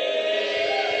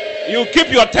 you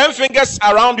keep your 10 fingers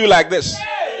around you like this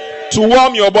to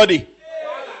warm your body.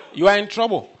 You are in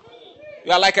trouble.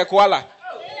 You are like a koala.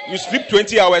 You sleep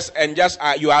 20 hours and just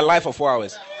you are alive for 4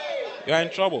 hours. You are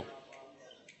in trouble.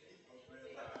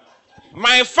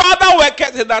 My Father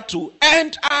worketh hitherto,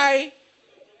 and I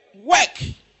work.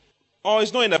 Oh,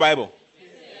 it's not in the Bible.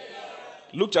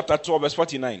 Luke chapter 12, verse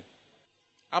 49.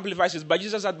 Amplified says, but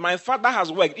Jesus said, my Father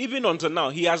has worked, even until now.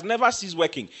 He has never ceased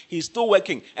working. He's still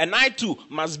working. And I too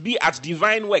must be at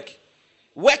divine work.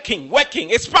 Working.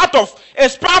 It's part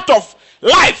of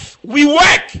life. We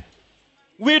work.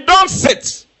 We don't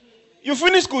sit. You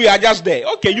finish school, you are just there.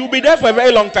 Okay, you'll be there for a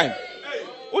very long time.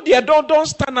 Oh dear, don't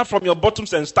stand up from your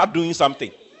bottoms and start doing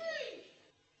something.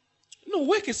 No,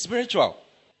 work is spiritual.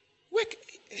 Work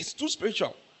is too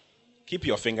spiritual. Keep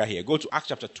your finger here. Go to Acts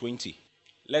chapter 20.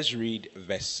 Let's read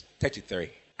verse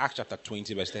 33. Acts chapter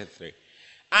 20, verse 33.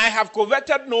 I have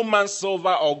coveted no man's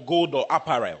silver or gold or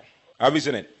apparel. Have you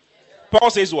seen it? Paul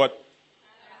says what?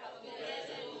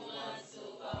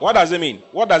 What does it mean?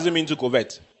 What does it mean to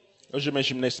covet? What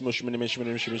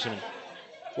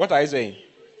are you saying?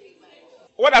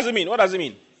 What does it mean? What does it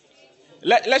mean?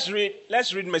 Let's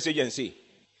read message and see.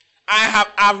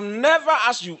 I've never,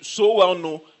 as you so well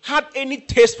know, had any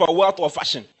taste for wealth or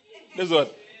fashion. This is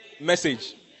what?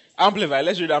 Message. Amplified.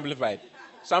 Let's read Amplified.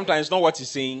 Sometimes it's not what he's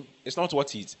saying. It's not what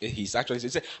he's actually saying. He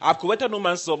said, I have coveted no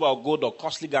man's silver or gold or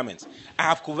costly garments. I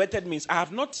have coveted means I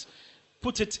have not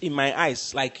put it in my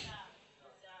eyes like...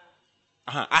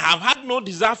 I have had no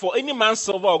desire for any man's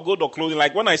silver or gold or clothing.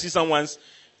 Like when I see someone's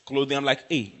clothing, I'm like,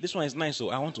 hey, this one is nice, so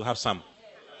I want to have some.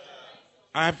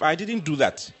 I didn't do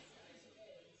that.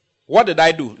 What did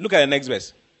I do? Look at the next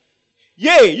verse.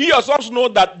 Yea, ye yourselves know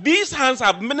that these hands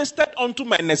have ministered unto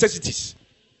my necessities.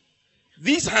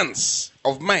 These hands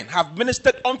of mine have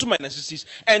ministered unto my necessities,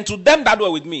 and to them that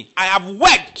were with me, I have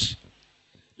worked.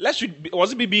 Was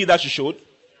it BB that you showed?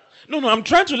 No, I'm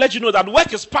trying to let you know that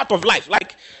work is part of life.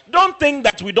 Like, don't think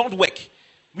that we don't work.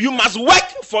 You must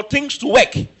work for things to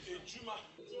work. Do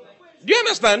you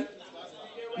understand?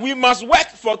 We must work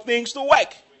for things to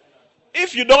work.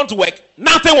 If you don't work,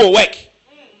 nothing will work.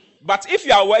 But if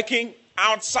you are working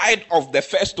outside of the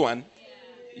first one,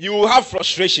 you will have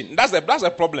frustration. That's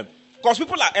the problem. Because a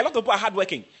lot of people are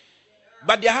hardworking.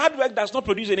 But their hard work does not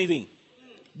produce anything.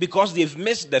 Because they've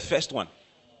missed the first one.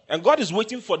 And God is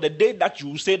waiting for the day that you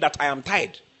will say that I am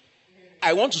tired.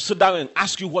 I want to sit down and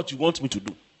ask you what you want me to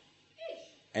do.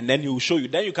 And then He will show you.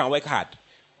 Then you can work hard.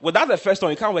 Without the first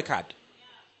one, you can't work hard.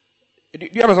 Do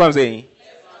you understand what I'm saying?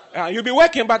 You'll be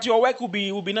working, but your work will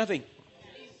be nothing.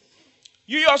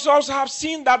 You yourselves have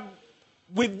seen that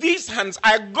with these hands,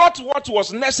 I got what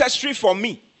was necessary for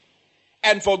me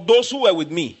and for those who were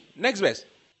with me. Next verse.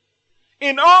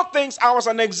 In all things, I was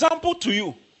an example to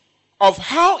you of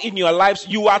how in your lives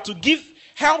you are to give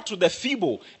help to the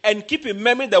feeble and keep in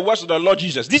memory the words of the Lord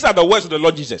Jesus. These are the words of the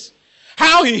Lord Jesus.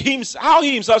 How he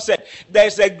himself said, there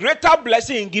is a greater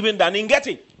blessing in giving than in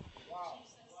getting.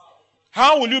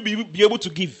 How will you be able to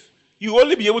give? You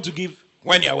only be able to give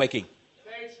when you are working.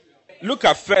 Look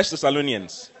at 1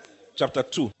 Thessalonians chapter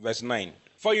 2, verse 9.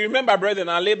 For you remember, brethren,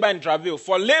 our labor and travail,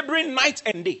 for laboring night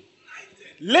and day.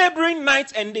 Laboring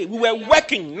night and day. We were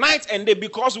working night and day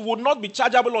because we would not be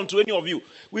chargeable unto any of you.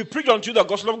 We preach unto you the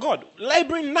gospel of God.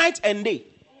 Laboring night and day.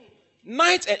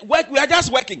 Night and work. We are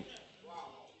just working.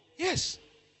 Yes.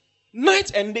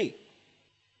 Night and day.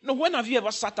 No, when have you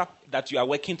ever sat up that you are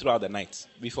working throughout the night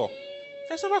before?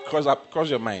 That's never crossed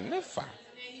your mind. Never.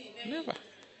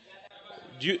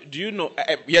 Do you know?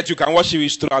 Yet you can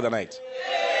worship throughout the night.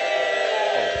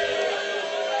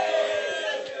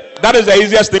 That is the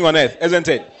easiest thing on earth, isn't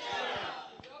it?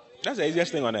 That's the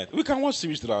easiest thing on earth. We can watch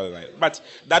series throughout the night. But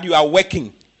that you are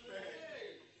working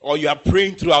or you are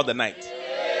praying throughout the night.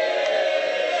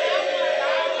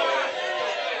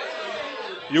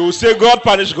 You will say, God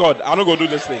punish God. I'm not going to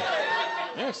do this thing.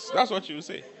 Yes, that's what you will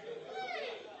say.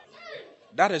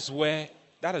 That is why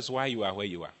you are where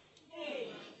you are.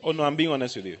 Oh no, I'm being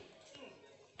honest with you.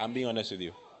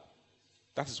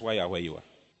 That is why you are where you are.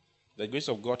 The grace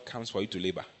of God comes for you to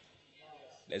labor.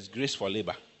 There's grace for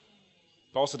labor.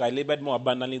 Paul said, I labored more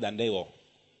abundantly than they all.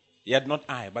 Yet not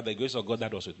I, but the grace of God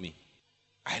that was with me.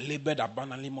 I labored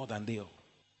abundantly more than they all.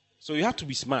 So you have to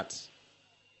be smart.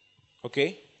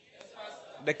 Okay?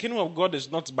 The kingdom of God is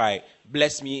not by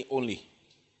bless me only.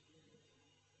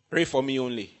 Pray for me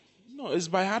only. No, it's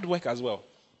by hard work as well.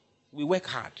 We work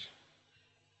hard.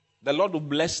 The Lord will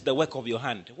bless the work of your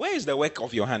hand. Where is the work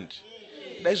of your hand?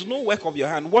 There's no work of your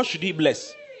hand. What should He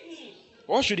bless?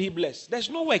 What should He bless? There's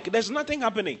no work. There's nothing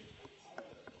happening.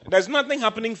 There's nothing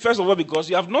happening, first of all, because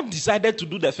you have not decided to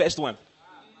do the first one.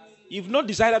 You've not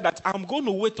decided that I'm going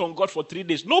to wait on God for 3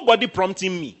 days. Nobody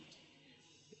prompting me.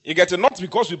 You get it? Not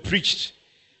because we preached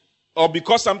or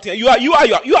because something. You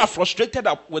are frustrated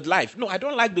with life. No, I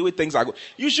don't like the way things are going.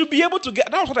 You should be able to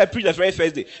get. That's what I preached the very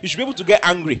first day. You should be able to get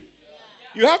angry.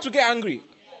 You have to get angry.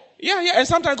 Yeah. And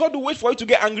sometimes God will wait for you to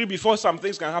get angry before some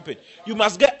things can happen. You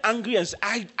must get angry and say,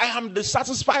 I am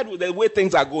dissatisfied with the way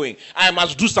things are going. I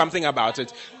must do something about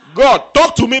it. God,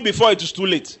 talk to me before it is too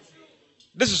late.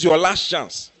 This is your last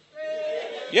chance.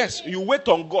 Yes, you wait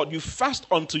on God. You fast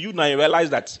until you now realize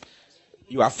that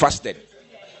you are fasted.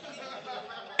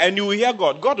 And you will hear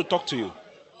God. God will talk to you.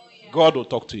 God will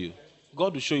talk to you.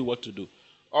 God will show you what to do.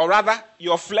 Or rather,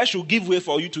 your flesh will give way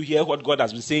for you to hear what God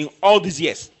has been saying all these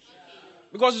years.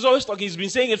 Because he's always talking. He's been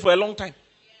saying it for a long time.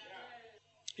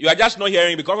 You are just not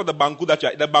hearing because of the banku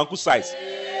the banku size.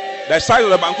 The size of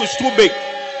the banku is too big.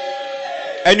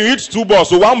 And you hit two balls.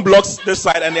 So one blocks this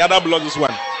side and the other blocks this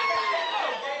one.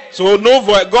 So no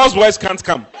voice, God's voice can't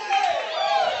come.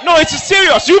 No, it's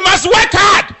serious. You must work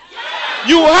hard.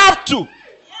 You have to.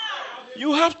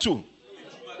 You have to.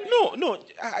 No.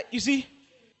 You see,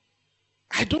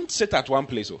 I don't sit at one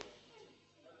place.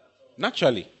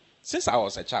 Naturally, since I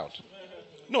was a child.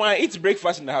 No, I eat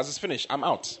breakfast in the house. It's finished. I'm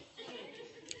out.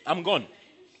 I'm gone.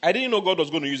 I didn't know God was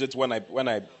going to use it when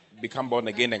I become born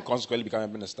again and consequently become a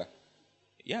minister.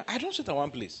 Yeah, I don't sit at one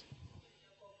place.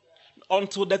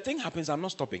 Until the thing happens, I'm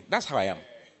not stopping. That's how I am.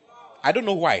 I don't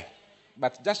know why,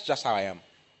 but that's just how I am.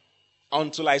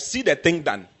 Until I see the thing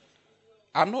done,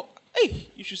 I'm not, hey,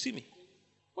 you should see me.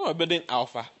 When I'm building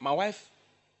Alpha, my wife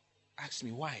asked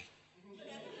me why.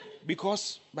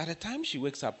 Because by the time she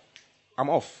wakes up, I'm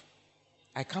off.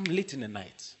 I come late in the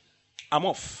night. I'm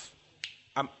off.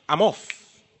 I'm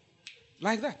off.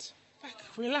 Like that. Like,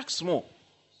 relax more.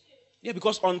 Yeah,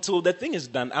 because until the thing is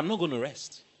done, I'm not going to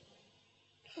rest.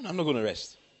 I'm not going to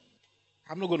rest.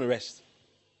 I'm not going to rest.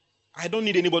 I don't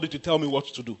need anybody to tell me what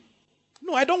to do.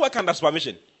 No, I don't work under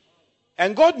supervision.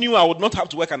 And God knew I would not have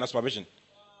to work under supervision.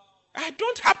 I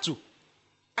don't have to.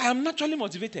 I am naturally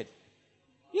motivated.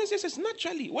 Yes,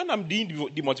 naturally. When I'm being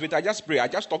demotivated, I just pray. I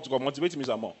just talk to God. Motivate me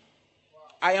some more.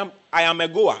 I am a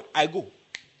goer. I go.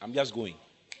 I'm just going.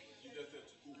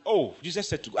 Oh, Jesus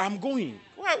said to go. I'm going.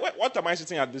 What am I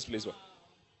sitting at this place for?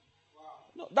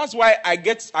 No, that's why I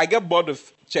get bored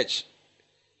of church.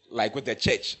 Like with the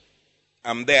church.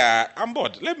 I'm there. I'm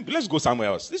bored. Let's go somewhere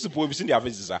else. This is people we've seen their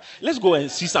faces. Let's go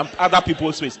and see some other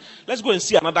people's face. Let's go and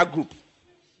see another group.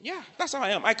 Yeah, that's how I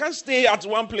am. I can't stay at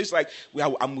one place like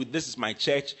I'm with. This is my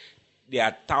church. There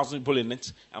are 1,000 people in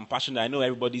it. I'm passionate. I know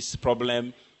everybody's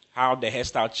problem. How the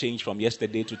hairstyle changed from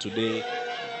yesterday to today.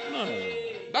 No.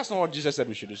 That's not what Jesus said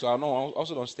we should do. So I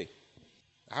also don't stay.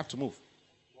 I have to move.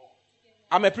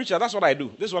 I'm a preacher. That's what I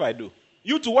do. This is what I do.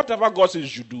 You too, whatever God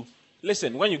says you do.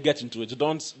 Listen, when you get into it,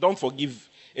 don't forgive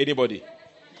anybody. Do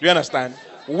you understand?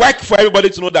 Work for everybody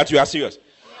to know that you are serious.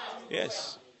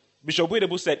 Yes. Bishop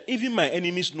Wedebu said, even my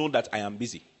enemies know that I am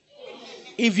busy.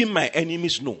 Even my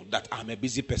enemies know that I'm a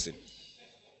busy person.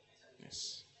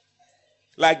 Yes.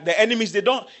 Like the enemies, they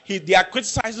are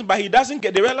criticizing, but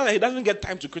they realize that he doesn't get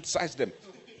time to criticize them.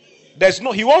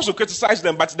 He wants to criticize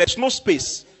them, but there's no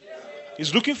space.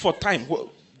 He's looking for time.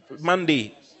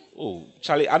 Monday. Oh,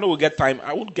 Charlie, I know we'll get time.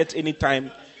 I won't get any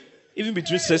time. Even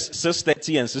between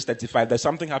 6:30 and 6:35, there's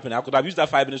something happening. I could have used that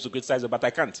 5 minutes to criticize it, but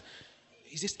I can't.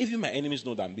 He says, even my enemies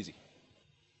know that I'm busy.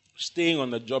 Staying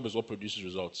on the job is what produces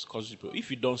results. Because if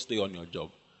you don't stay on your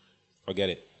job, forget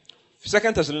it. 2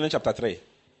 Thessalonians chapter 3,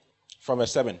 from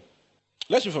verse 7.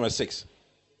 Let's read from verse 6.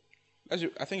 I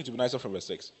think it would be nicer from verse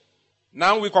 6.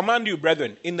 Now we command you,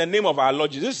 brethren, in the name of our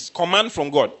Lord Jesus. This is command from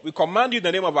God. We command you in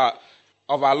the name of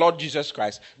our Lord Jesus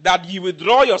Christ, that ye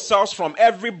withdraw yourselves from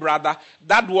every brother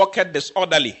that walketh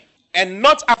disorderly, and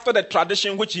not after the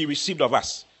tradition which he received of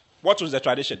us. What was the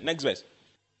tradition? Next verse.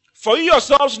 For you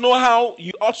yourselves know how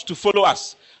you ought to follow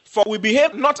us. For we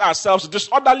behave not ourselves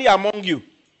disorderly among you.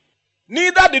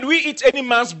 Neither did we eat any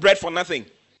man's bread for nothing.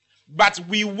 But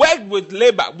we worked with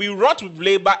labor, we wrought with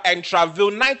labor and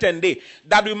traveled night and day,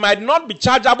 that we might not be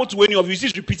chargeable to any of you.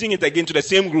 He's repeating it again to the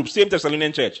same group, same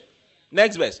Thessalonian church.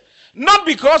 Next verse. Not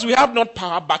because we have not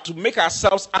power, but to make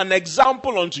ourselves an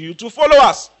example unto you to follow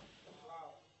us.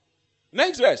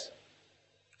 Next verse.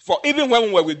 For even when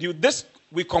we were with you, this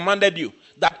we commanded you,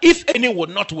 that if any would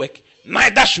not work,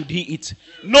 neither should he eat.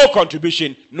 No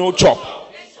contribution, no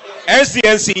chop.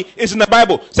 NC is in the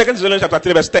Bible. 2 Thessalonians chapter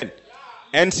 3 verse 10.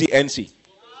 NC.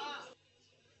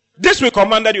 This we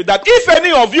commanded you, that if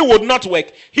any of you would not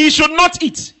work, he should not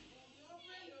eat.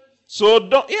 So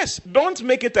don't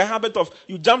make it a habit of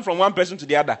you jump from one person to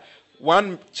the other,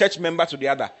 one church member to the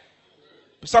other.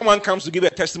 Someone comes to give a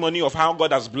testimony of how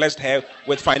God has blessed her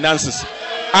with finances.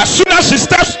 As soon as she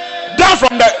steps down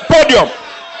from the podium,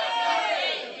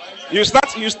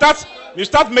 you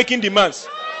start making demands.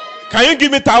 Can you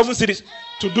give me 1,000 cedis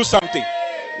to do something?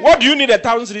 What do you need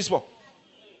 1,000 cedis for?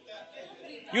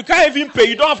 You can't even pay.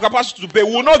 You don't have capacity to pay.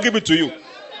 We will not give it to you.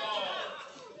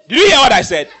 Did you hear what I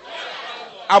said?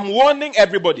 I'm warning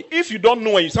everybody. If you don't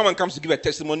know when someone comes to give a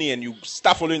testimony and you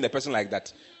start following the person like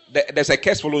that, there's a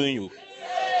curse following you.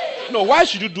 No, why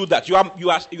should you do that? You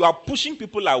are pushing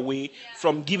people away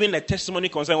from giving a testimony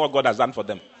concerning what God has done for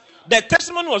them. The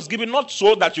testimony was given not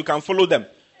so that you can follow them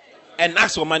and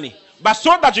ask for money, but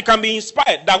so that you can be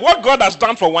inspired that what God has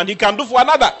done for one, He can do for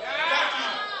another.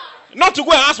 Not to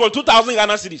go and ask for 2,000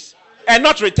 Ghana cedis and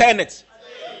not return it.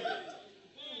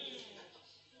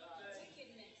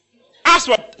 Ask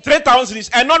for 3,000 cedis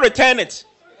and not return it.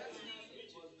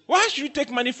 Why should you take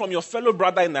money from your fellow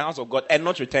brother in the house of God and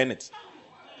not return it?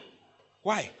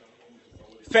 Why?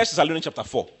 1 Thessalonians chapter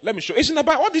 4. Let me show. It's in the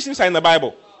Bible. All these things are in the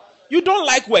Bible. You don't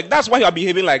like work. That's why you are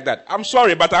behaving like that. I'm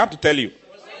sorry, but I have to tell you.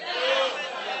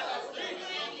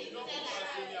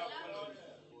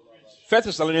 1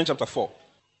 Thessalonians chapter 4.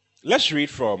 Let's read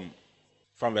from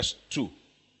verse 2.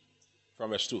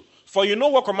 From verse 2. For you know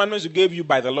what commandments you gave you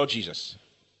by the Lord Jesus.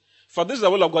 For this is the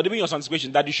will of God, even your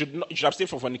sanctification, that you should abstain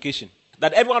from fornication.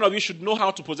 That every one of you should know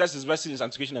how to possess his vessel in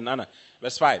sanctification and honor.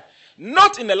 Verse 5.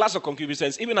 Not in the lust of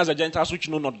concupiscence, even as the Gentiles which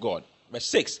know not God. Verse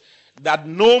 6. That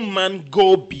no man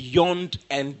go beyond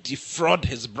and defraud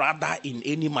his brother in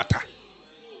any matter.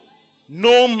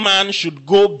 No man should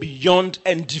go beyond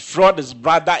and defraud his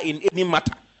brother in any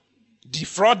matter.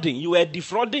 Defrauding. You were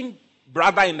defrauding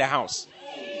brother in the house.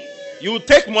 You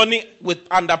take money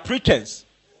under pretense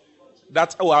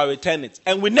that, I'll return it.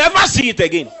 And we never see it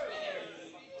again.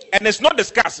 And it's not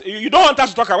discussed. You don't want us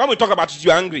to talk about. When we talk about it,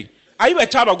 you're angry. Are you a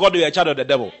child of God or you're a child of the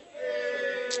devil?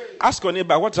 Ask your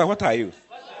neighbor, what are you?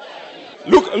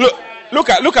 Look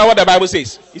at what the Bible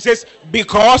says. It says,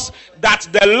 because that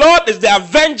the Lord is the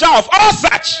avenger of all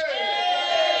such.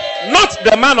 Not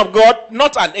the man of God,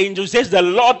 not an angel. It says the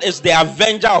Lord is the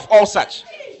avenger of all such.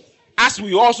 As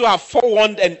we also have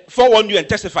forewarned you and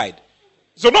testified.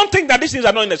 So don't think that these things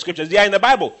are not in the scriptures. They are in the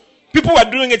Bible. People were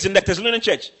doing it in the Thessalonian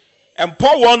church. And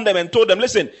Paul warned them and told them,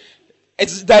 listen,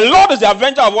 it's the Lord is the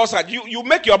avenger of all such. You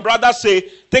make your brother say,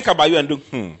 think about you and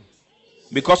do,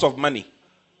 because of money.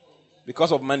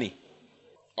 Because of money.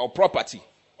 Or property.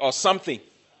 Or something.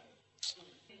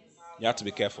 You have to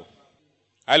be careful.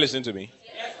 Are you listening to me?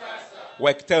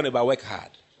 Yes, tell me about work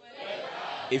hard.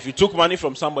 If you took money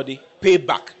from somebody, pay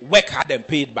back. Work hard and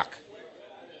pay it back.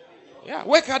 Yeah,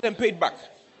 work hard and pay it back.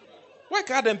 Work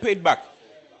hard and pay it back.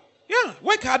 Yeah,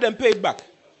 work hard and pay it back.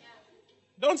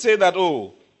 Don't say that,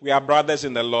 we are brothers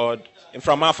in the Lord. And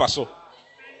from Alpha, so.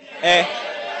 Air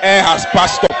has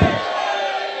passed up.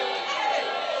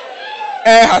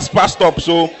 Air has passed up,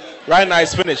 so right now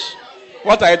it's finished.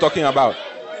 What are you talking about?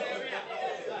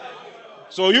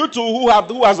 So you two who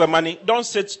has the money, don't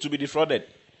sit to be defrauded.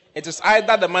 It is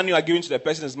either the money you are giving to the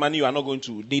person is money you are not going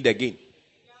to need again.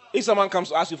 If someone comes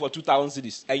to ask you for 2,000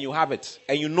 cedis and you have it,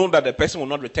 and you know that the person will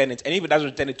not return it, and if he doesn't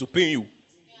return it to pay you,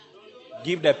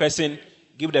 give the person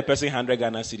 100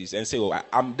 Ghana cedis and say,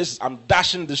 I'm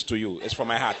dashing this to you. It's from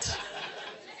my heart.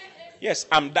 Yes,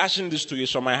 I'm dashing this to you.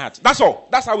 It's from my heart. That's all.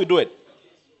 That's how we do it.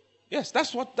 Yes,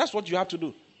 that's what you have to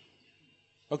do.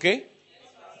 Okay?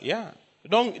 Yeah.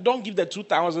 Don't give the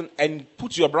 2,000 and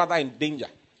put your brother in danger.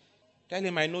 Tell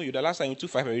him, I know you. The last time you took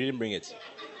 500, you didn't bring it.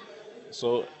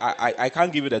 So I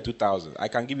can't give you the 2,000. I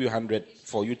can give you 100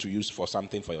 for you to use for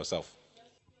something for yourself.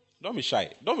 Don't be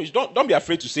shy. Don't be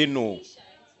afraid to say no.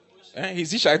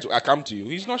 Is he shy to come to you?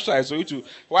 He's not shy. So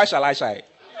why shall I shy?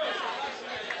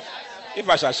 If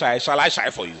I shall I shy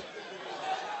for you?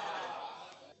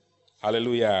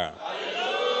 Hallelujah.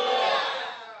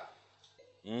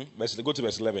 Go to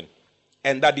verse 11.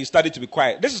 And that he studied to be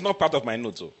quiet. This is not part of my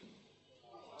notes.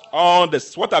 All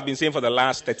this, what I've been saying for the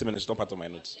last 30 minutes is not part of my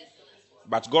notes.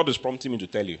 But God is prompting me to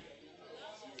tell you.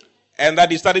 And that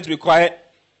he studied to be quiet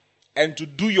and to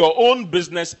do your own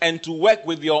business and to work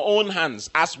with your own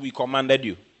hands as we commanded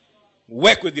you.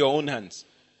 Work with your own hands.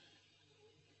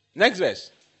 Next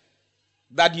verse.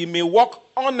 That you may walk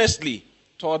honestly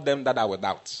toward them that are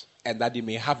without, and that you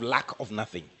may have lack of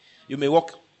nothing. You may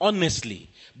walk honestly.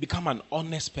 Become an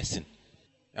honest person.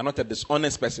 You're not a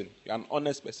dishonest person. You're an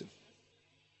honest person.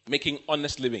 Making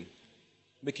honest living.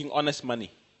 Making honest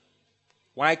money.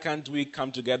 Why can't we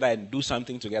come together and do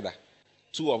something together?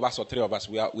 2 of us or 3 of us,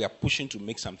 we are pushing to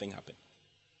make something happen.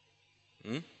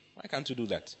 Why can't you do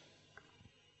that?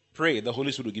 Pray, the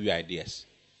Holy Spirit will give you ideas.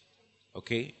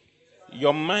 Okay?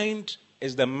 Your mind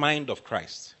is the mind of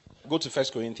Christ. Go to 1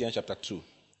 Corinthians chapter 2.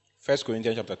 1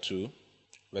 Corinthians chapter 2,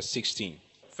 verse 16.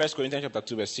 1 Corinthians chapter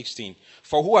 2, verse 16.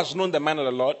 For who has known the mind of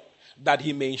the Lord, that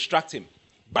he may instruct him?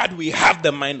 But we have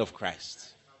the mind of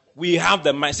Christ. We have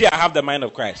the mind. See, I have the mind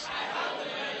of Christ.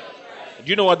 Do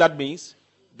you know what that means?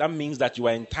 That means that you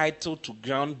are entitled to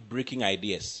groundbreaking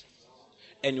ideas.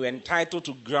 And you are entitled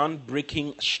to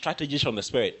groundbreaking strategies from the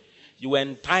Spirit. You are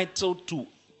entitled to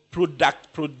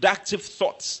productive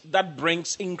thoughts that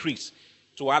brings increase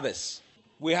to others.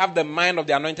 We have the mind of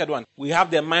the anointed one. We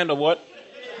have the mind of what?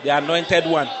 The anointed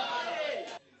one.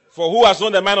 For who has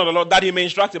known the mind of the Lord that he may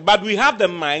instruct him? But we have the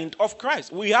mind of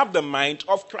Christ. We have the mind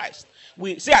of Christ.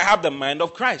 We say, I have the mind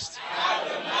of Christ.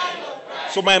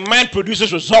 So my mind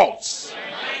produces results.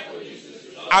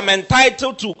 I'm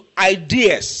entitled to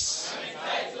ideas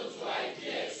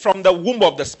from the womb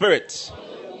of the Spirit.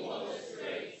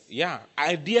 Yeah,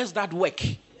 ideas that work.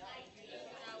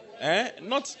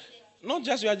 Not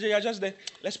just you're just there.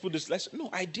 Let's put this. No,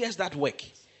 ideas that work.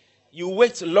 You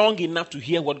wait long enough to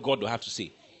hear what God will have to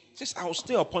say. He says, I will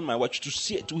stay upon my watch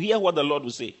to hear what the Lord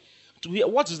will say. To hear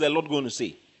what is the Lord going to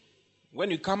say. When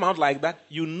you come out like that,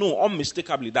 you know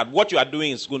unmistakably that what you are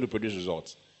doing is going to produce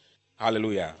results.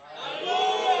 Hallelujah.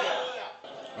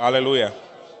 Hallelujah.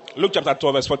 Luke chapter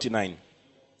 12, verse 49.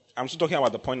 I'm still talking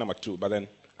about the point number 2, but then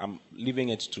I'm leaving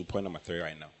it to point number 3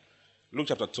 right now. Luke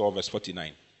chapter 12, verse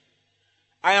 49.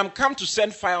 I am come to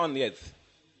send fire on the earth.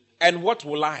 And what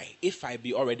will I if it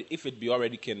be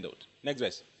already kindled? Next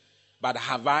verse. But I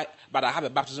have a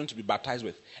baptism to be baptized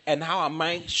with. And how am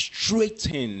I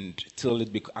straightened till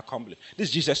it be accomplished? This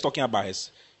is Jesus talking about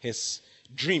his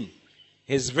dream,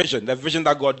 his vision, the vision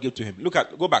that God gave to him.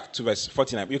 Go back to verse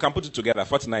 49. You can put it together,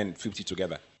 49 and 50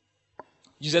 together.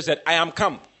 Jesus said, I am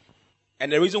come.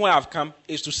 And the reason why I've come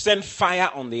is to send fire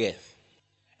on the earth.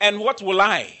 And what will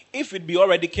I if it be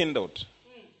already kindled?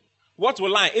 What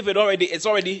will I if it's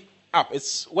already up,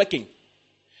 it's working?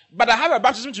 But I have a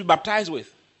baptism to be baptized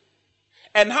with.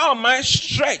 And how am I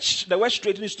stretched? The word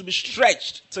straightened is to be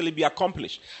stretched till it be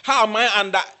accomplished. How am I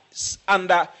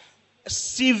under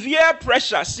severe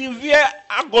pressure, severe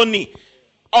agony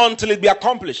until it be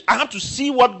accomplished? I have to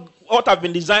see what I've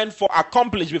been designed for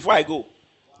accomplished before I go.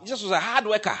 Jesus was a hard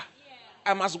worker.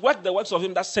 I must work the works of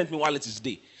him that sent me while it is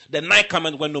day. The night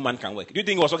cometh when no man can work. Do you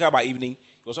think he was talking about evening?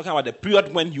 He was talking about the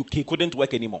period when he couldn't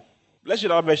work anymore. Let's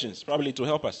read our versions, probably to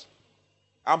help us.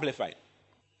 Amplified.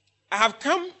 I have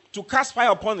come to cast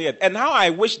fire upon the earth, and how I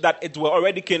wish that it were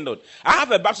already kindled. I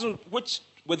have a baptism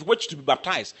with which to be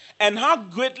baptized, and how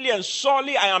greatly and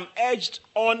sorely I am urged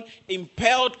on,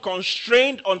 impelled,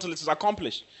 constrained until it is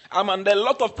accomplished. I'm under a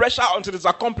lot of pressure until it's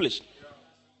accomplished.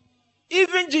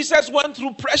 Even Jesus went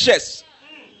through pressures.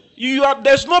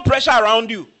 There's no pressure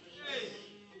around you.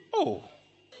 Oh,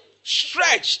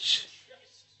 stretched.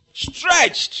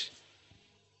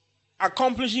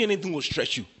 Accomplishing anything will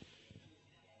stretch you.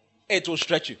 It will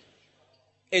stretch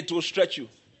you.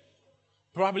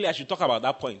 Probably I should talk about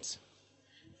that point.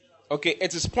 Okay,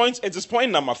 it is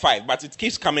point number 5, but it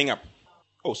keeps coming up.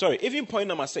 Oh, sorry, even point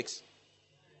number 6.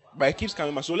 But it keeps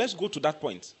coming up. So let's go to that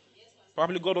point.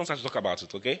 Probably God wants us to talk about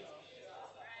it, okay?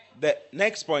 The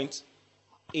next point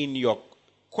in your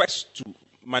quest to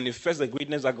manifest the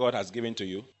greatness that God has given to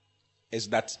you is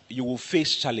that you will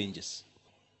face challenges.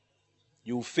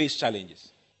 You will face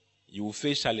challenges.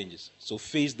 So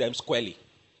face them squarely.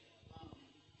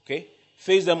 Okay?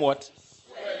 Face them what?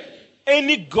 Squarely.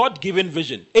 Any God-given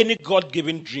vision, any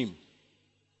God-given dream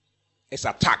is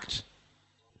attacked.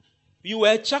 You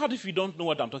were a child if you don't know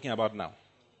what I'm talking about now.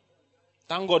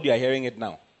 Thank God you are hearing it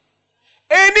now.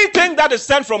 Anything that is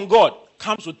sent from God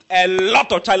comes with a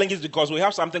lot of challenges because we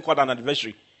have something called an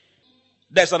adversary.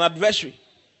 There's an adversary.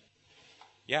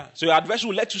 Yeah. So your adversary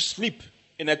will let you sleep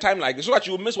in a time like this so that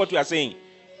you will miss what we are saying.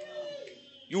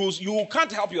 You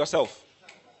can't help yourself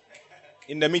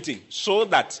in the meeting so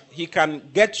that he can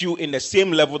get you in the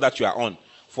same level that you are on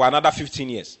for another 15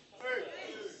 years.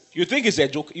 You think it's a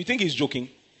joke? You think he's joking?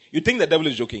 You think the devil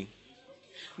is joking?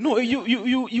 No,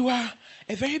 you are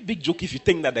a very big joke if you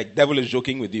think that the devil is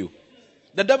joking with you.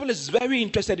 The devil is very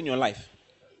interested in your life.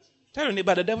 Tell your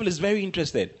neighbor, the devil is very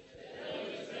interested.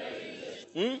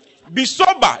 Be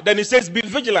sober. Then he says, be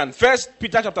vigilant. 1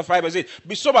 Peter chapter 5 verse 8.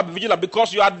 Be sober, be vigilant,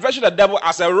 because your adversary the devil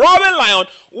as a roaring lion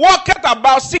walketh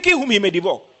about seeking whom he may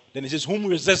devour. Then he says, whom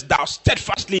resist thou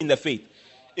steadfastly in the faith.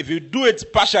 If you do it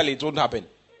partially, it won't happen.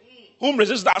 Whom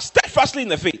resist thou steadfastly in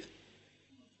the faith,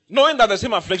 knowing that the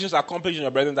same afflictions are accomplished in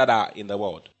your brethren that are in the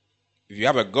world. If you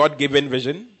have a God-given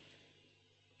vision,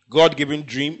 God-given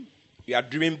dream, you are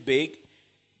dreaming big,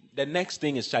 the next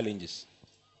thing is challenges.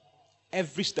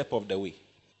 Every step of the way.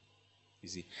 You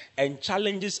see. And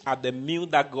challenges are the meal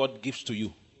that God gives to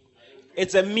you.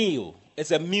 It's a meal.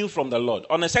 It's a meal from the Lord.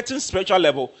 On a certain spiritual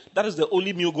level, that is the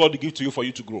only meal God will give to you for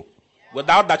you to grow.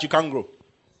 Without that, you can't grow.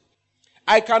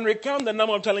 I can recount the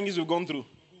number of challenges we've gone through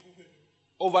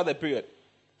over the period.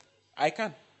 I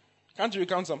can't Can't you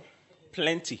recount some?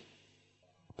 Plenty.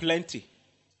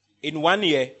 In 1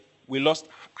 year, we lost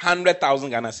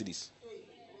 100,000 Ghana cedis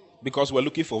because we're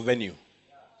looking for venue.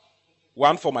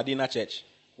 One for Medina Church,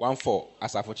 one for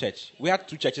Asafo Church. We had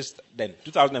 2 churches then,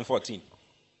 2014.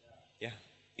 Yeah.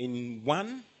 In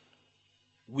 1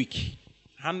 week,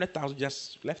 100,000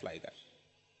 just left like that.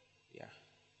 Yeah.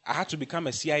 I had to become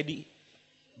a CID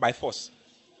by force.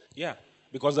 Yeah.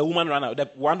 Because the woman ran out. The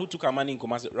one who took her money in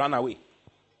Kumasi ran away.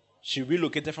 She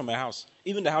relocated from her house.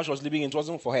 Even the house she was living in, it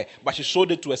wasn't for her. But she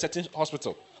sold it to a certain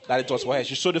hospital that it was for her.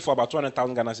 She sold it for about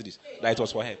 200,000 Ghana cedis that it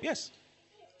was for her. Yes.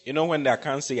 You know when they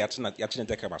can't say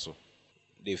Yachin,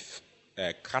 they've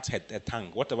cut her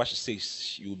tongue. Whatever she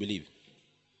says, you will believe.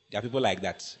 There are people like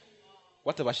that.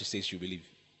 Whatever she says, you believe.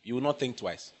 You will not think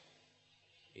twice.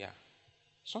 Yeah.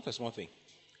 It's not a small thing.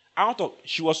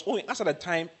 She was owing, as at the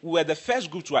time, we were the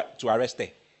first group to arrest her.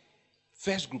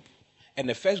 First group. And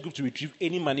the first group to retrieve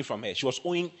any money from her. She was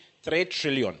owing 3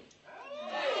 trillion.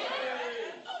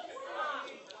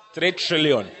 3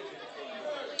 trillion.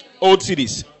 Old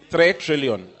cedis. 3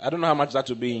 trillion. I don't know how much that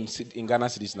would be in Ghana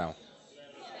cedis now.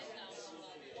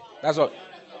 That's what?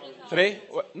 3?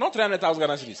 Not 300,000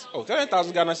 Ghana cedis. Oh,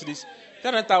 300,000 Ghana cedis.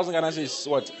 300,000 Ghana cedis is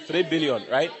what? 3 billion,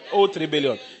 right? Oh, 3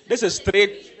 billion. This is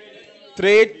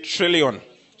 3 trillion.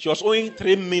 She was owing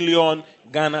 3 million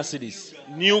Ghana cedis.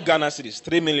 New Ghana cedis.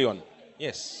 3 million.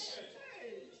 Yes.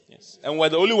 And we're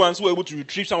the only ones who were able to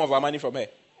retrieve some of our money from her.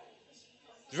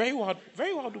 Very wild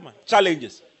woman.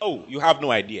 Challenges. Oh, you have no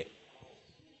idea.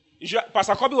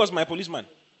 Pastor Kobe was my policeman.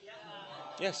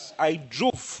 Yes. I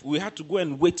drove. We had to go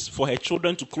and wait for her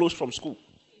children to close from school.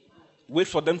 Wait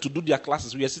for them to do their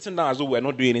classes. We were sitting down as though we were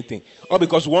not doing anything. All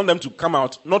because we want them to come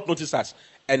out, not notice us.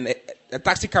 And a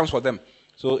taxi comes for them.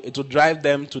 So it will drive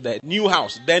them to the new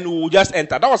house. Then we will just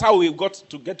enter. That was how we got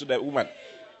to get to the woman.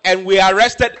 And we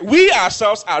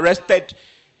ourselves arrested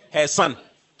her son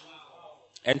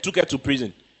and took her to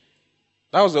prison.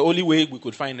 That was the only way we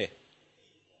could find her.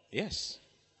 Yes.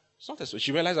 It's not so.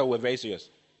 She realized that we were very serious.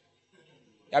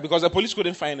 Yeah, because the police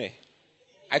couldn't find her.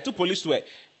 I took police to her.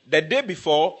 The day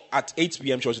before, at 8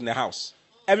 p.m., she was in the house.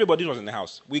 Everybody was in the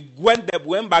house. We went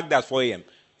back there at 4 a.m.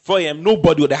 4 a.m.,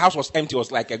 nobody, the house was empty. It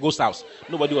was like a ghost house.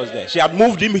 Nobody was there. She had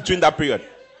moved in between that period.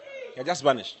 She had just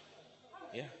vanished.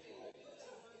 Yeah.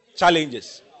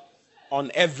 Challenges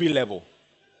on every level.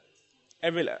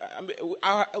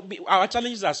 Our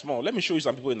challenges are small. Let me show you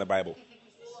some people in the Bible.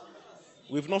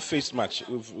 We've not faced much.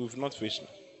 We've not faced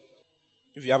much.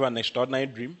 If you have an extraordinary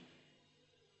dream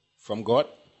from God,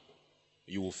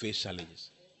 you will face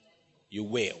challenges. You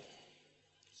will.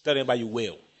 Tell anybody you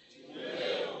will.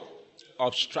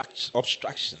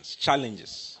 Obstructions,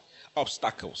 challenges,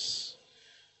 obstacles.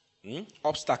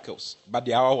 Obstacles. But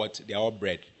they are all what? They are all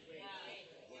bread.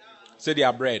 Say they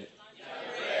are bread.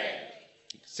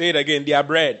 Say it again. They are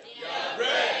bread.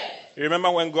 You remember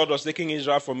when God was taking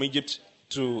Israel from Egypt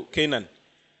to Canaan?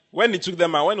 When he took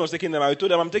them out, when he was taking them out, he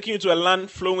told them, I'm taking you to a land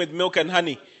flowing with milk and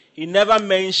honey. He never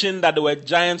mentioned that there were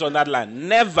giants on that land.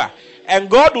 Never. And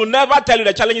God will never tell you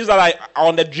the challenges that are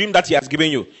on the dream that he has given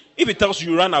you. If he tells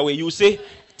you run away, you say,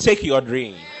 take your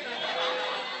dream.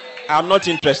 I'm not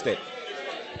interested.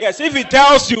 Yes, if he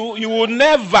tells you, you will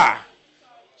never.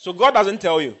 So God doesn't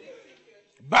tell you.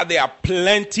 But there are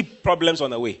plenty problems on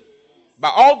the way.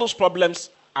 But all those problems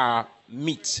are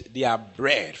meat. They are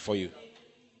bread for you.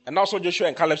 And also Joshua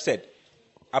and Caleb said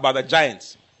about the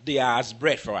giants, they are as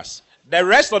bread for us. The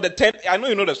rest of the 10, I know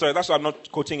you know the story, that's why I'm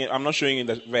not quoting it, I'm not showing you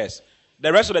the verse.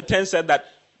 The rest of the 10 said that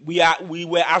we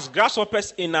were as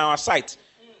grasshoppers in our sight,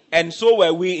 and so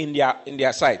were we in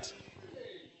their sight.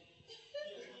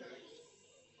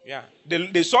 Yeah.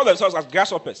 They saw themselves as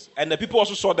grasshoppers, and the people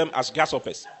also saw them as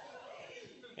grasshoppers.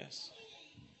 Yes.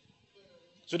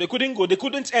 So they couldn't go, they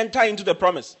couldn't enter into the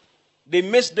promise. They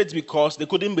missed it because they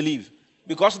couldn't believe.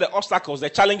 Because of the obstacles, the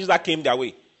challenges that came their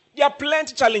way. There are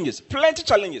plenty challenges.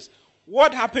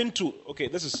 What happened to, okay,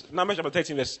 this is Numbers chapter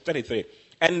 13, verse 33.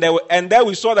 And there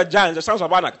we saw the giants, the sons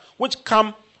of Anak, which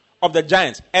come of the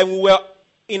giants. And we were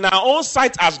in our own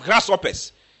sight as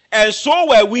grasshoppers. And so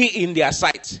were we in their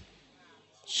sight.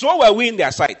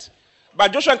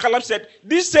 But Joshua and Caleb said,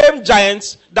 these same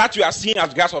giants that you are seeing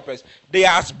as grasshoppers, they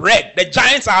are as bread. The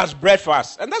giants are as bread for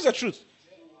us. And that's the truth.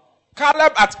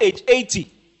 Caleb at age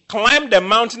 80 climbed the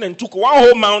mountain and took one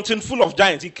whole mountain full of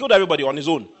giants. He killed everybody on his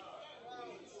own.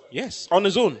 Yes, on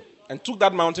his own. And took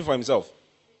that mountain for himself.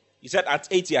 He said, at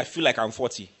 80, I feel like I'm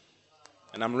 40.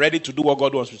 And I'm ready to do what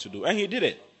God wants me to do. And he did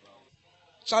it.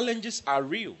 Challenges are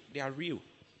real. They are real.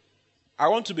 I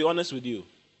want to be honest with you.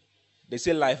 They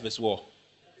say life is war.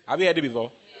 Have you heard it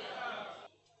before?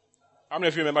 How many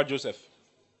of you remember Joseph?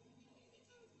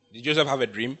 Did Joseph have a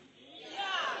dream?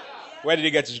 Where did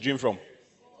he get his dream from?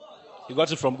 He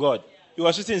got it from God. He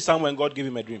was sitting somewhere and God gave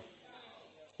him a dream.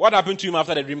 What happened to him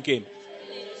after the dream came?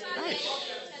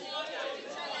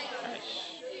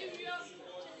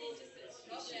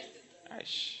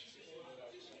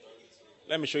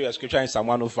 Let me show you a scripture in Psalm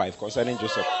 105 concerning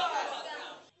Joseph.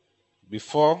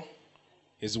 Before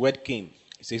his word came,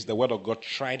 it says the word of God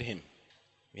tried him.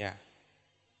 Yeah.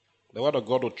 The word of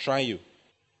God will try you.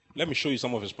 Let me show you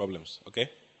some of his problems, okay?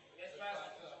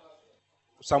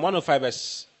 Psalm 105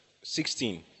 verse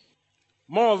 16.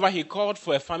 Moreover, he called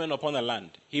for a famine upon the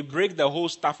land. He brake the whole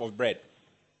staff of bread.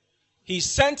 He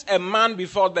sent a man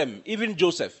before them, even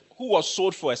Joseph, who was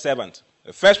sold for a servant.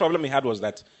 The first problem he had was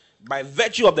that by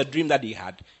virtue of the dream that he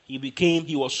had,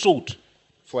 he was sold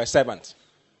for a servant.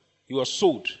 He was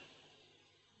sold.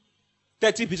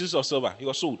 30 pieces of silver. He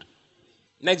was sold.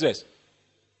 Next verse.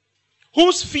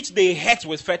 Whose feet they hurt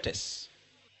with fetters.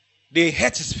 They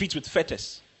hurt his feet with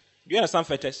fetters. Do you understand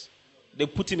fetters? They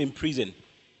put him in prison.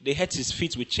 They hurt his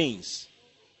feet with chains.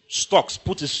 Stocks.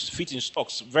 Put his feet in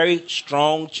stocks. Very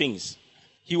strong chains.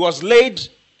 He was laid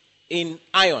in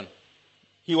iron.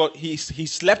 He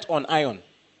slept on iron.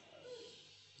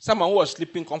 Someone who was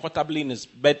sleeping comfortably in his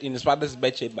bed, in his father's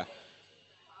bedchamber.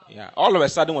 Yeah. All of a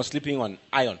sudden was sleeping on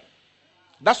iron.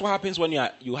 That's what happens when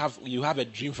you have a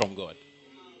dream from God.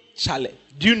 Challenge.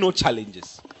 Do you know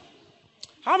challenges?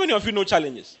 How many of you know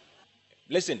challenges?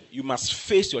 Listen, you must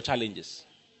face your challenges.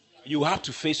 You have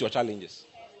to face your challenges.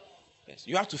 Yes,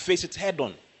 you have to face it head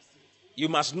on. You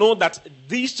must know that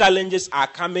these challenges are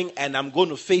coming and I'm going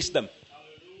to face them.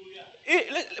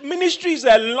 Ministry is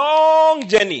a long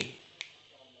journey.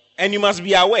 And you must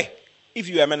be aware if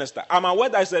you are a minister. I'm aware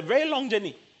that it's a very long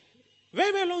journey.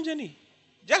 Very, very long journey.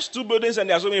 Just 2 buildings and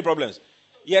there are so many problems.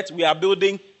 Yet we are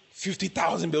building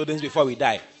 50,000 buildings before we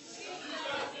die.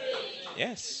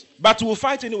 Yes. But we'll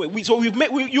fight anyway.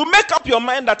 You make up your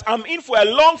mind that I'm in for a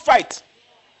long fight.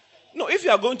 No, if you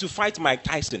are going to fight Mike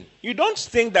Tyson, you don't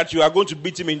think that you are going to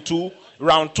beat him in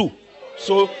round 2.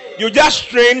 So you just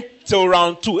train till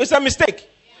round 2. It's a mistake.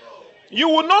 You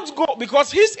will not go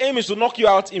because his aim is to knock you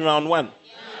out in round 1.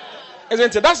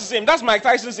 Isn't it? That's the same. That's Mike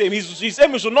Tyson's aim. His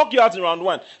aim is to knock you out in round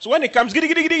 1. So when it comes,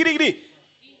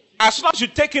 as soon as you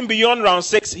take him beyond round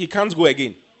 6, he can't go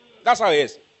again. That's how he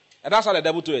is. And that's how the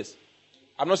devil too is.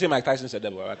 I'm not saying Mike Tyson's a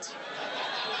devil, but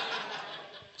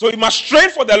so you must train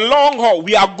for the long haul.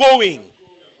 We are going.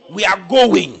 We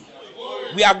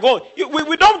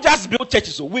don't just build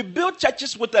churches. We build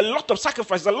churches with a lot of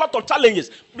sacrifices, a lot of challenges,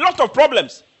 a lot of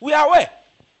problems. We are aware.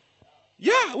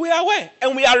 Yeah, we are aware.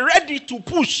 And we are ready to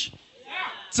push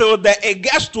till it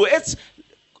gets to its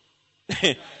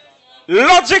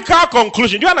logical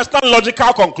conclusion. Do you understand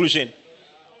logical conclusion?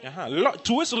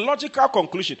 To its logical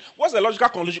conclusion. What's the logical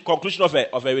conclusion of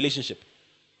a relationship?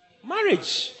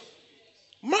 Marriage.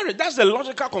 That's the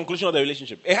logical conclusion of the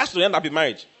relationship. It has to end up in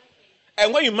marriage.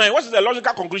 And when you marry, what is the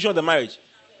logical conclusion of the marriage?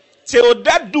 Till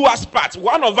death do us part.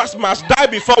 One of us must die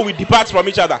before we depart from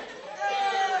each other.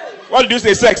 What do you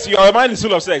say? Sex. Your mind is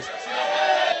full of sex.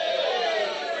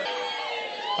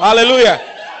 Hallelujah.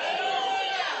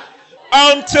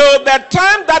 Until the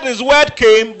time that his word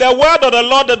came, the word of the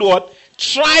Lord did what?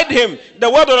 Tried him. The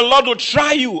word of the Lord will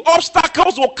try you.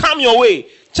 Obstacles will come your way.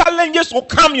 Challenges will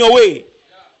come your way.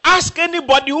 Ask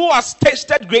anybody who has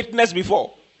tasted greatness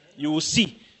before. You will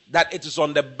see that it is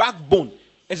on the backbone.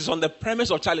 It is on the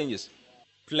premise of challenges.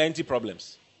 Plenty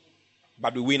problems.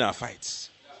 But we win our fights.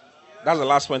 That's the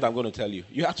last point I'm going to tell you.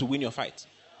 You have to win your fight.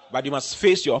 But you must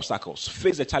face your obstacles.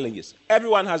 Face the challenges.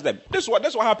 Everyone has them. That's what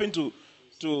happened to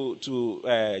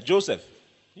Joseph.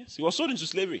 Yes, he was sold into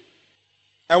slavery.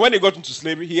 And when he got into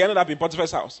slavery, he ended up in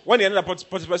Potiphar's house. When he ended up in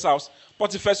Potiphar's house,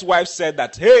 Potiphar's wife said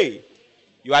that, hey,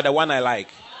 you are the one I like.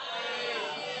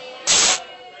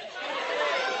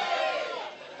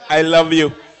 I love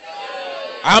you.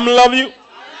 I'm love you.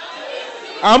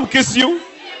 I'm kiss you.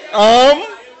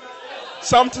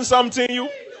 Something you.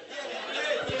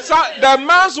 So the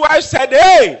man's wife said,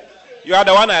 hey, you are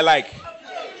the one I like.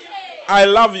 I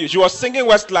love you. She was singing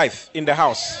Westlife in the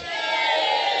house.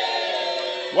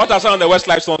 What are some of the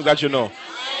Westlife songs that you know?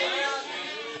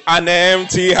 An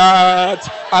empty heart,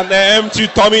 an empty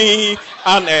tummy,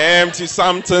 an empty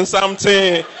something.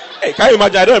 Hey, can you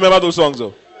imagine? I don't remember those songs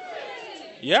though.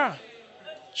 Yeah.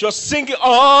 She was singing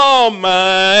all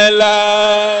my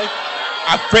life.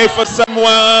 I pray for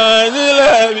someone to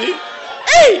love me.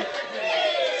 Hey!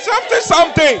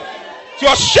 Something. She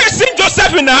was chasing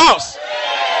Joseph in the house.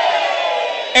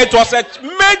 It was a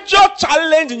major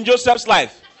challenge in Joseph's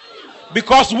life.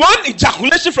 Because one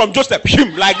ejaculation from Joseph,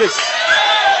 him like this.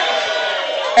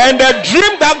 And the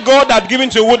dream that God had given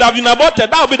to you would have been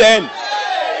aborted. That would be the end.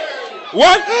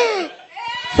 What?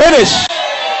 Finish.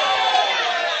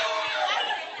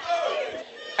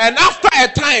 And after a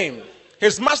time,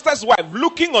 his master's wife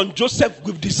looking on Joseph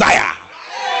with desire.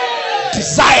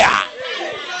 Desire.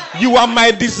 You are my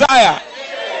desire.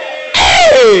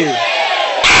 Hey!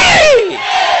 Hey!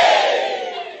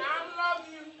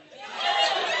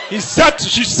 She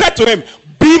said to him,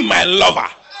 be my lover.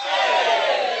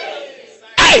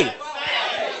 Hey!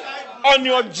 On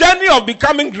your journey of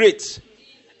becoming great,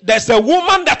 there's a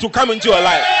woman that will come into your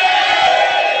life.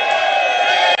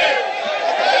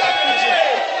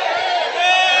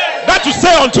 That will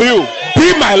say unto you,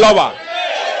 be my lover.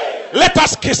 Let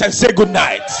us kiss and say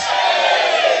goodnight.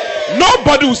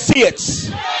 Nobody will see it.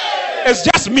 It's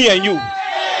just me and you.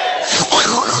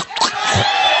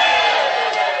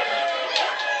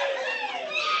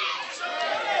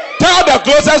 Tell the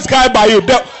closest guy by you.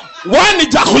 One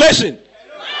ejaculation.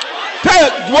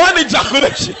 Tell one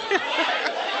ejaculation.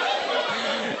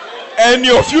 And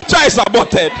your future is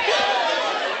aborted.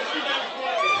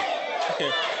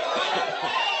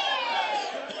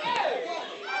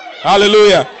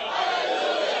 Hallelujah.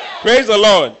 Praise the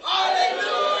Lord.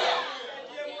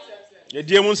 I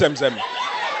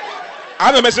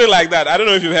have a message like that. I don't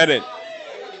know if you've heard it.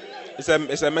 It's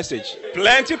a message.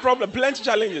 Plenty problem, plenty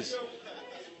challenges.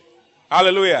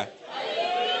 Hallelujah.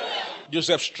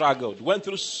 Joseph struggled, went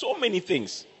through so many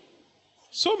things.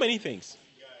 So many things.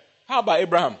 How about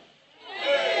Abraham?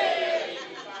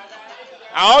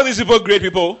 Are all these people great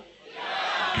people?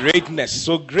 Greatness.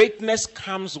 So greatness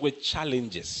comes with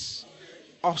challenges,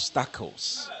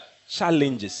 obstacles,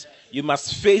 challenges. You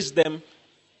must face them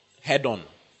head on.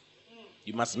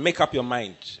 You must make up your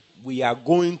mind. We are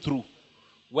going through.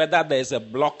 Whether there's a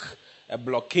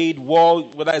blockade wall,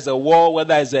 whether it's a wall,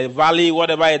 whether it's a valley,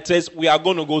 whatever it is, we are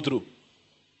going to go through.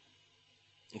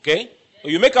 Okay?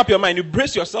 You make up your mind. You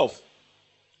brace yourself.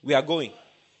 We are going.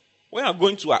 We are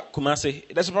going to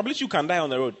Kumasi. There's a probability you can die on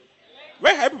the road.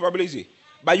 Very high probability.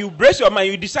 But you brace your mind.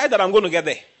 You decide that I'm going to get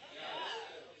there.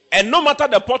 And no matter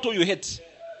the portal you hit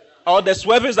or the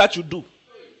swervings that you do,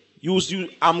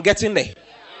 I'm getting there.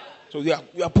 So you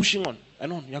are pushing on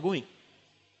and on. You are going.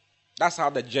 That's how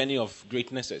the journey of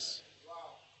greatness is.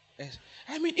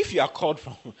 I mean, if you are called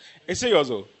from, it's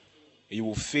serious, you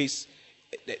will face,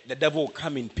 the devil will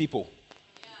come in people.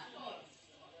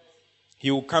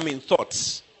 He will come in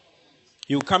thoughts.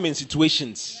 He will come in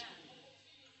situations.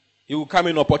 He will come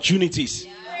in opportunities.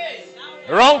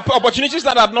 Wrong opportunities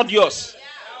that are not yours.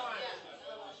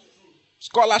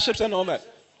 Scholarships and all that.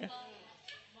 Yeah.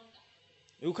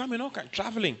 He will come in all kinds.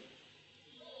 Traveling.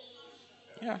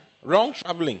 Yeah. Wrong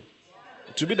traveling.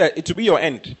 It will be your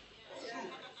end.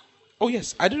 Oh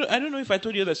yes. I don't know if I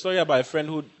told you the story about a friend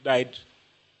who died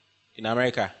in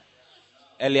America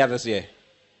earlier this year.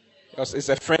 It's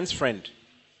a friend's friend.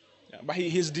 Yeah, but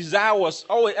his desire was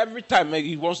every time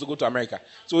he wants to go to America.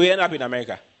 So he ended up in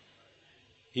America.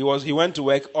 He went to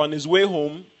work. On his way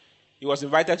home, he was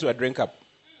invited to a drink up.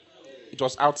 It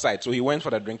was outside, so he went for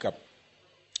the drink up.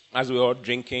 As we were all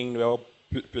drinking, we were all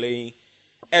playing,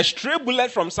 a stray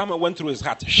bullet from somewhere went through his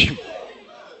heart.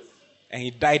 And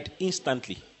he died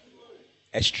instantly.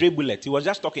 A stray bullet. He was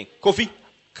just talking. Kofi.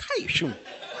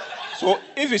 So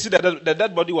if you see that the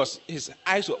dead body his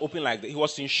eyes were open like that. He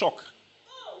was in shock.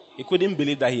 He couldn't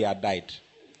believe that he had died.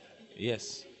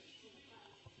 Yes.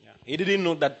 Yeah. He didn't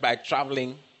know that by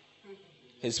traveling,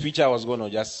 his future was going to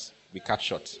just be cut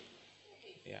short.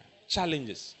 Yeah.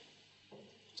 Challenges.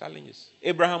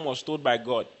 Abraham was told by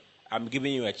God, I'm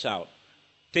giving you a child.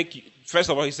 First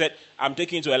of all, he said, I'm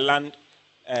taking you to a land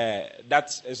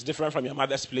that is different from your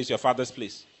mother's place, your father's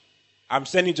place. I'm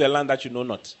sending you to a land that you know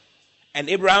not. And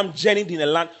Abraham journeyed in a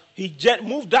land. He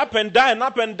moved up and down,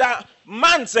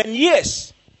 months and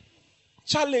years.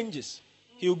 Challenges.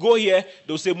 He'll go here,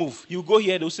 they'll say move. He'll go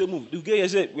here, they'll say move. He'll go here,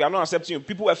 say we are not accepting you.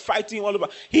 People were fighting all over.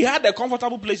 He had a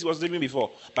comfortable place he was living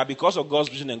before. But because of God's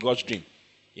vision and God's dream,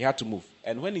 he had to move.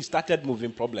 And when he started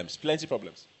moving, plenty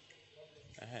problems.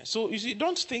 So you see,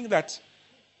 don't think that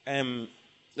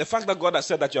the fact that God has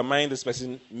said that you're marrying this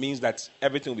person means that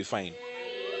everything will be fine.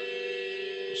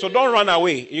 So don't run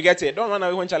away. You get it? Don't run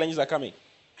away when challenges are coming.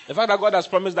 The fact that God has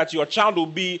promised that your child will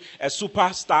be a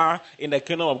superstar in the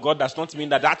kingdom of God does not mean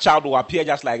that child will appear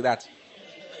just like that.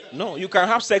 No, you can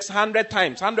have sex 100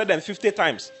 times, 150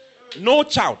 times. No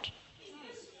child.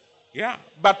 Yeah.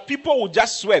 But people will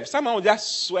just swerve. Someone will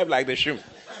just swerve like the shrimp.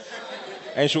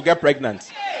 And she'll get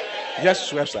pregnant. Just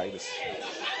swerves like this.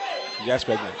 Just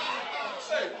pregnant.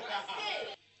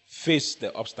 Face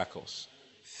the obstacles.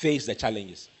 Face the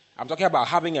challenges. I'm talking about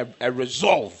having a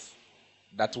resolve.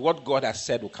 that what God has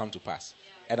said will come to pass.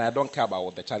 And I don't care about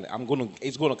what the challenge.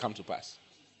 It's going to come to pass.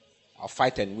 I'll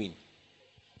fight and win.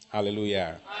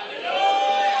 Hallelujah.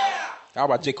 Hallelujah. How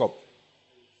about Jacob?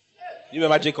 You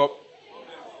remember Jacob?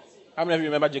 How many of you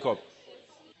remember Jacob?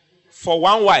 For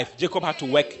one wife, Jacob had to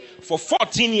work for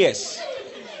 14 years.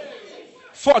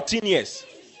 14 years.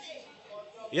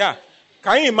 Yeah.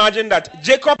 Can you imagine that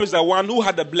Jacob is the one who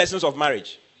had the blessings of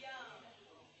marriage?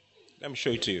 Let me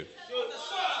show it to you.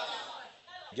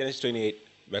 Genesis 28,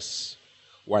 verse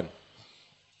 1.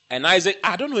 And Isaac,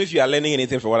 I don't know if you are learning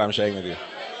anything from what I'm sharing with you.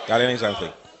 You are learning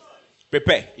something.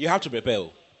 Prepare. You have to prepare.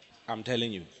 I'm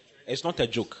telling you. It's not a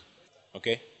joke.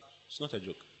 Okay? It's not a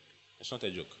joke. It's not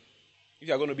a joke. If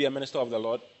you are going to be a minister of the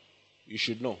Lord, you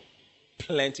should know.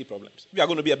 Plenty problems. If you are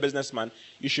going to be a businessman,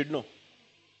 you should know.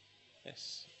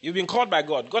 Yes. You've been called by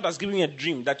God. God has given you a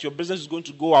dream that your business is going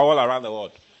to go all around the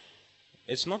world.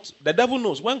 It's not. The devil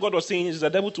knows. When God was saying it, the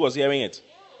devil too was hearing it.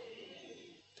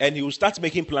 And he will start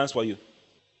making plans for you.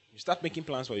 He will start making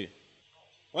plans for you.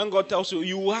 When God tells you,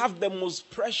 you will have the most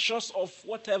precious of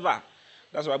whatever.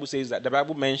 That's what the Bible says. That the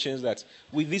Bible mentions that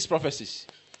with these prophecies,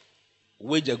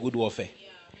 wage a good warfare.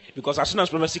 Because as soon as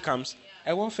prophecy comes,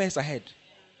 a warfare is ahead.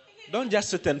 Don't just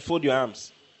sit and fold your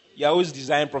arms. You always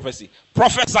design prophecy.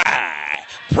 Prophesy!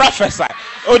 Prophesy!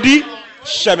 Odi,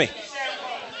 Shemi.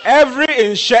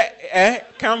 Every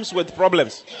comes with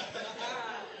problems.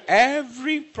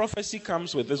 Every prophecy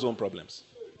comes with its own problems.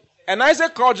 And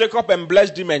Isaac called Jacob and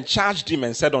blessed him and charged him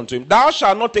and said unto him, Thou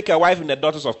shalt not take a wife in the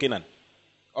daughters of Canaan.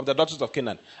 Of the daughters of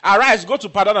Canaan. Arise, go to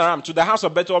Padan Aram, to the house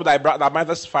of Bethuel thy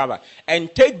mother's father,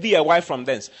 and take thee a wife from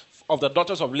thence, of the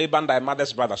daughters of Laban thy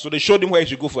mother's brother. So they showed him where he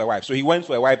should go for a wife. So he went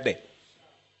for a wife there.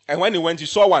 And when he went, he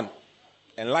saw one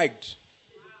and liked.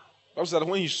 Bible said that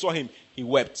when he saw him, he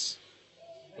wept.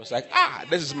 He was like,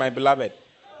 this is my beloved.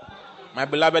 My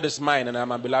beloved is mine, and I'm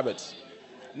my beloved.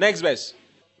 Next verse.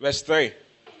 Verse 3.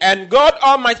 And God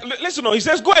Almighty, listen, he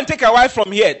says, go and take a wife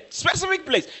from here. Specific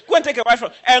place. Go and take a wife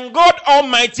from, and God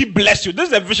Almighty bless you. This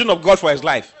is the vision of God for his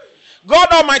life. God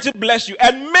Almighty bless you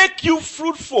and make you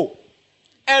fruitful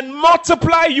and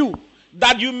multiply you,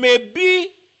 that you may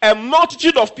be a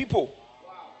multitude of people.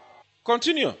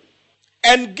 Continue.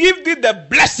 And give thee the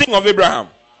blessing of Abraham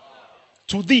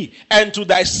to thee and to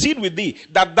thy seed with thee,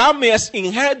 that thou mayest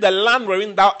inherit the land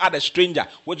wherein thou art a stranger,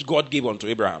 which God gave unto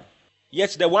Abraham.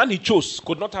 Yet the one he chose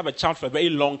could not have a child for a very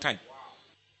long time.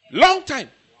 Long time.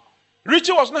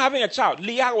 Rachel was not having a child.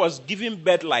 Leah was giving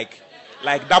birth like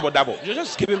double. She was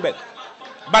just giving birth.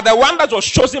 But the one that was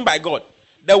chosen by God,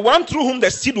 the one through whom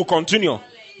the seed will continue,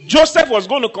 Joseph was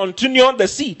going to continue the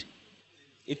seed.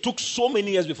 It took so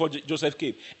many years before Joseph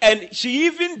came. And she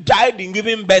even died in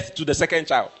giving birth to the second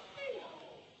child.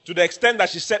 To the extent that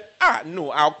she said,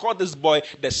 no, I'll call this boy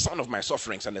the son of my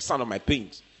sufferings and the son of my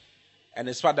pains. And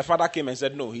the father came and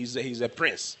said, no, he's a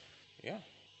prince. Yeah.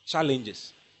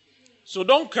 Challenges. So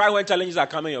don't cry when challenges are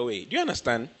coming your way. Do you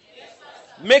understand? Yes,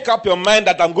 make up your mind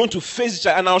that I'm going to face the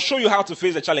challenge, and I'll show you how to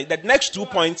face the challenge. The next 2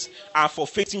 points are for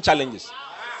facing challenges.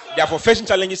 They are for facing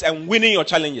challenges and winning your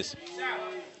challenges.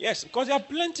 Yes, because there are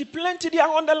plenty they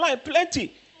are on the line,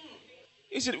 plenty.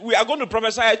 He said, we are going to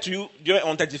prophesy to you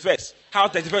on 31st. How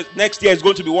 31st next year is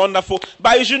going to be wonderful.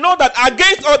 But you should know that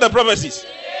against all the prophecies.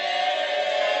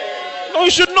 No,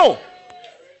 you should know.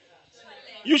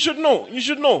 You should know. You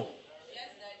should know.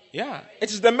 Yeah.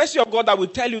 It is the mercy of God that will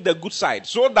tell you the good side,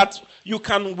 so that you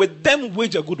can with them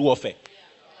wage a good warfare.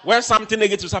 When something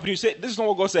negative is happening, you say, this is not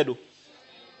what God said. Oh.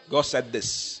 God said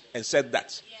this and said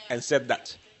that and said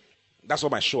that. That's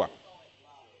what might show up.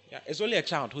 Yeah. It's only a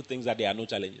child who thinks that there are no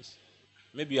challenges.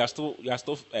 Maybe you are still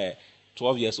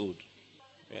 12 years old.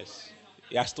 Yes.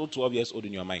 You are still 12 years old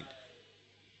in your mind.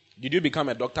 Did you become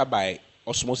a doctor by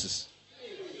osmosis?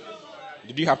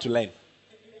 Did you have to learn?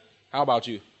 How about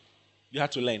you? You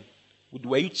had to learn.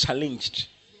 Were you challenged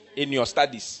in your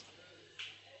studies?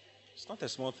 It's not a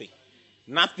small thing.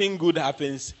 Nothing good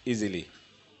happens easily.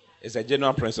 It's a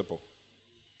general principle.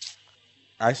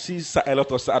 I see a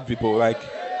lot of sad people, like,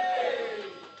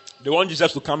 they want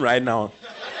Jesus to come right now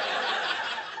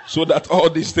so that all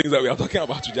these things that we are talking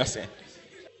about to just end.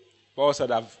 Paul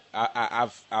said,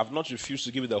 I've not refused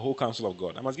to give you the whole counsel of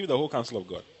God. I must give you the whole counsel of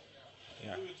God.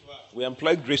 Yeah. We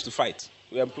employ grace to fight.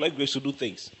 We employ grace to do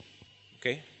things.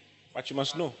 Okay? But you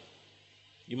must know.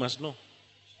 You must know.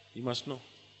 You must know.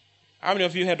 How many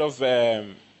of you heard of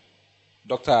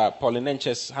Dr.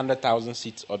 Paulinenche's 100,000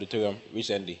 seat auditorium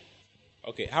recently?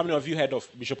 Okay. How many of you heard of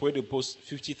Bishop Oyedepo's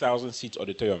 50,000 seat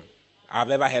auditorium? I've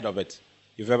never heard of it.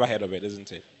 You've ever heard of it,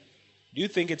 isn't it? Do you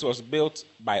think it was built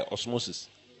by osmosis?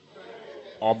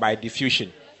 Or by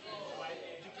diffusion?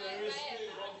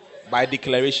 By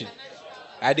declaration.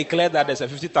 I declare that there's a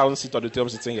 50,000 seat auditorium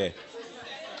sitting here.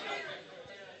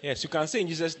 Yes, you can say in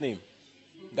Jesus' name.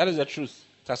 That is the truth.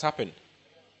 It has happened.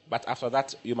 But after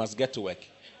that, you must get to work.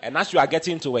 And as you are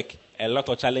getting to work, a lot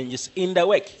of challenges in the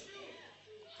work.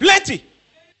 Plenty.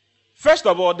 First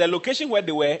of all, the location where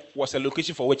they were was a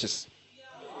location for witches.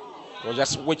 It was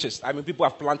just witches. I mean, people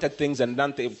have planted things and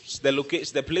done things.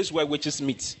 The place where witches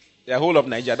meet. The whole of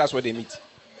Nigeria, that's where they meet.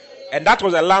 And that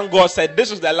was the land God said,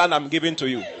 this is the land I'm giving to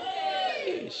you.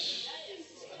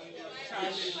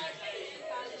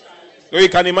 So you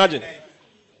can imagine.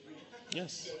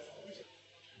 Yes.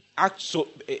 So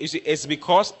it's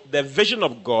because the vision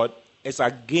of God is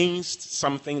against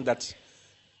something that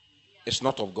is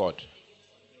not of God.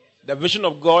 The vision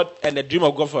of God and the dream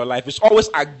of God for your life is always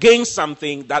against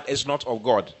something that is not of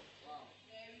God.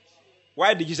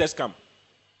 Why did Jesus come?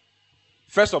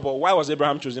 First of all, why was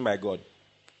Abraham chosen by God?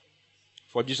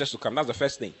 For Jesus to come. That's the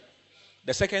first thing.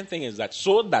 The second thing is that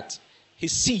so that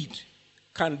his seed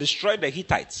can destroy the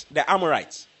Hittites, the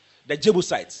Amorites, the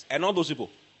Jebusites, and all those people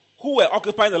who were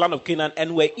occupying the land of Canaan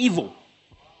and were evil.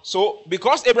 So,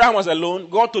 because Abraham was alone,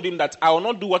 God told him that I will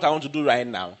not do what I want to do right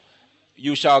now.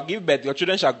 You shall give birth, your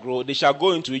children shall grow, they shall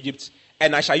go into Egypt,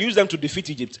 and I shall use them to defeat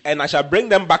Egypt, and I shall bring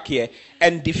them back here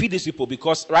and defeat these people,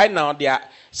 because right now their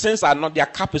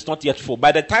cup is not yet full.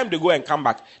 By the time they go and come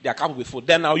back, their cup will be full.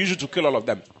 Then I'll use you to kill all of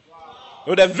them.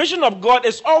 So the vision of God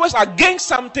is always against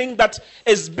something that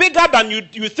is bigger than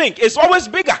you think. It's always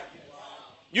bigger.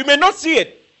 You may not see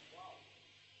it.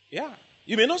 Yeah,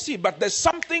 you may not see it, but there's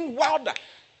something wilder.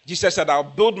 Jesus said, I'll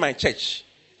build my church,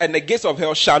 and the gates of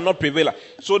hell shall not prevail.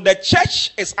 So the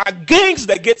church is against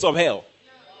the gates of hell.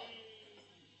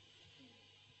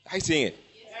 Are you seeing it?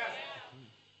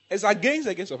 It's against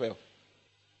the gates of hell.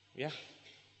 Yeah.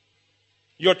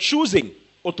 Your choosing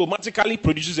automatically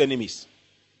produces enemies.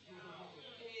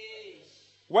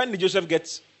 When did Joseph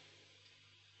get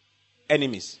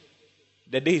enemies?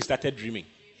 The day he started dreaming.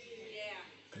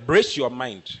 Brace your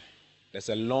mind. There's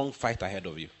a long fight ahead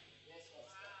of you.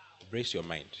 Brace your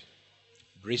mind.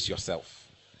 Brace yourself.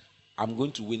 I'm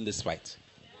going to win this fight.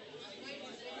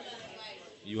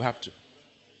 You have to.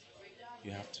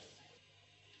 You have to.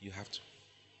 You have to.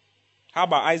 How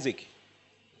about Isaac?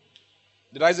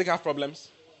 Did Isaac have problems?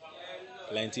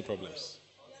 Plenty problems.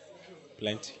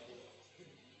 Plenty.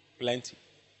 Plenty.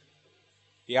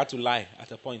 He had to lie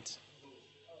at a point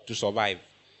to survive.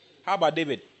 How about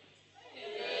David?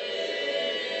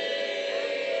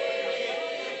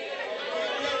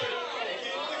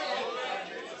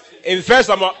 In 1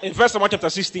 Samuel chapter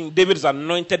 16, David is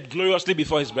anointed gloriously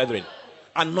before his brethren.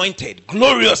 Anointed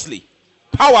gloriously,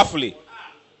 powerfully.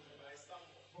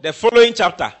 The following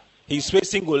chapter, he's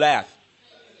facing Goliath.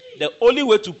 The only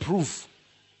way to prove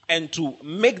and to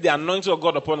make the anointing of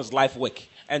God upon his life work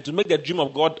and to make the dream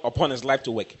of God upon his life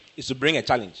to work is to bring a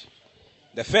challenge.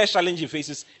 The first challenge he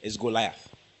faces is Goliath.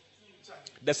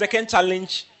 The second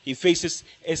challenge he faces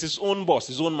is his own boss,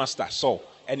 his own master, Saul.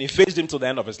 And he faced him to the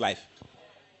end of his life.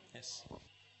 Yes.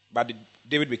 But did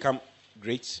David become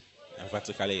great?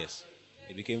 Emphatically, yes.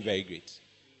 He became very great.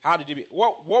 How did he be?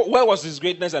 Where was his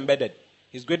greatness embedded?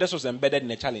 His greatness was embedded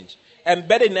in a challenge.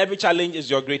 Embedded in every challenge is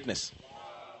your greatness.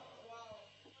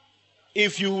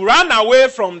 If you run away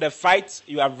from the fight,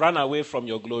 you have run away from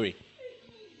your glory.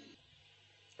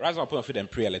 Rise up on your feet and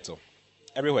pray a little.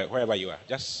 Everywhere, wherever you are,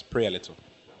 just pray a little.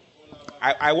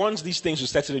 I want these things to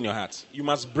settle in your heart. You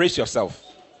must brace yourself.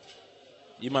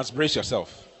 You must brace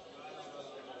yourself.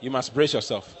 You must brace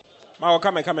yourself. Mao,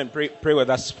 come and pray with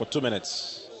us for 2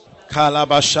 minutes.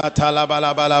 Kalabashata la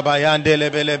balabalaba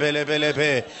yandele bele bele bele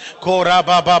be kora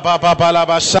baba baba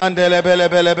balaba shandele bele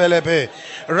bele bele be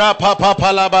rapa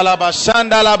papa la balaba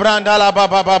shandala branda la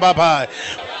baba baba.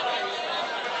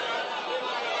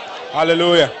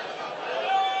 Hallelujah.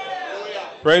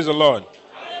 Praise the Lord.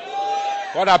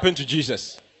 What happened to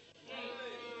Jesus?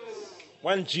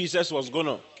 When Jesus was going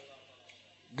to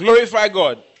glorify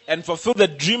God and fulfill the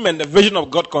dream and the vision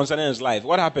of God concerning his life,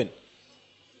 what happened?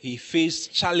 He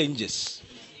faced challenges.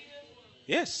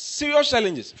 Yes, serious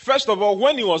challenges. First of all,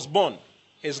 when he was born,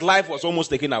 his life was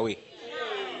almost taken away.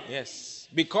 Yes,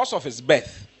 because of his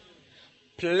birth.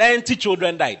 Plenty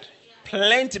children died.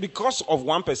 Plenty, because of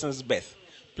one person's birth.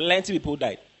 Plenty people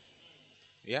died.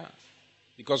 Yeah,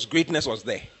 because greatness was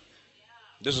there.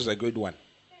 This was a great one.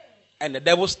 And the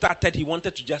devil started, he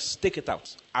wanted to just take it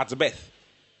out at birth.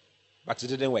 But it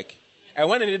didn't work. And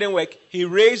when it didn't work, he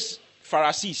raised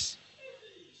Pharisees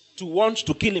to want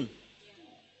to kill him.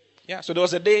 Yeah, so there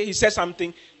was a day he said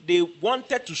something. They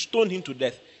wanted to stone him to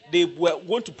death. They were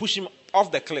going to push him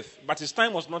off the cliff, but his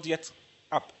time was not yet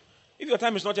up. If your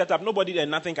time is not yet up, nobody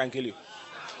and nothing can kill you.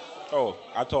 Oh,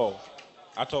 at all.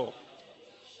 At all.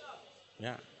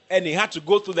 Yeah. And he had to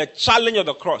go through the challenge of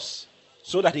the cross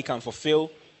so that he can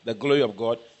fulfill the glory of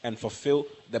God and fulfill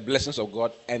the blessings of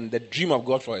God and the dream of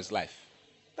God for his life.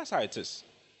 That's how it is.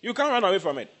 You can't run away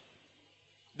from it.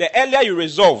 The earlier you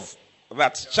resolve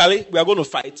that, Charlie, we are going to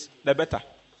fight, the better.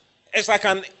 It's like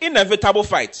an inevitable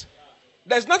fight.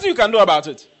 There's nothing you can do about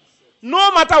it.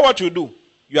 No matter what you do,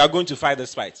 you are going to fight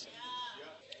this fight.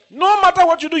 No matter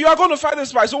what you do, you are going to fight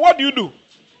this fight. So what do you do?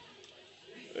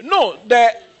 No,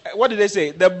 what did they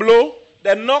say? The blow,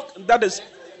 the knock, that is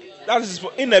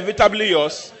inevitably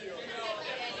yours.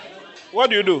 What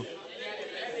do you do?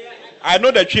 I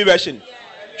know the tree version.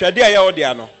 How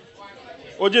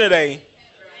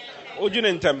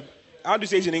do you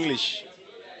say it in English?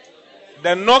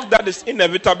 The knock that is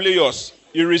inevitably yours,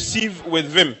 you receive with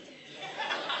vim.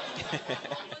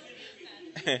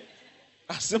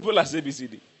 As simple as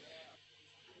ABCD.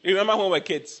 You remember when we were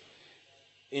kids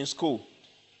in school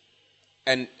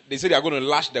and they said they are going to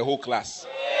lash the whole class?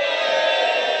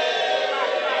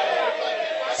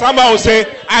 Somebody will say,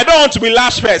 I don't want to be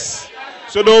lashed first.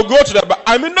 So they'll go to the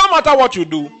no matter what you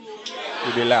do,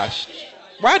 you'll be lashed.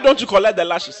 Why don't you collect the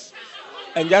lashes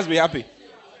and just be happy?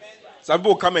 Some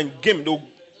people come and game, they'll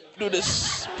do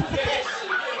this.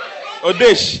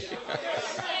 Odesh.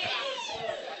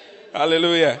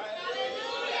 Hallelujah.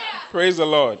 Praise the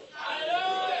Lord.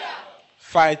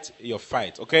 Fight your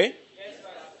fight, okay?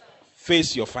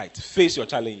 Face your fight. Face your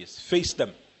challenges. Face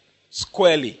them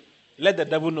squarely. Let the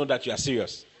devil know that you are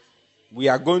serious. We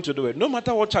are going to do it. No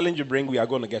matter what challenge you bring, we are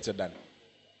going to get it done.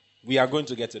 We are going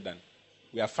to get it done.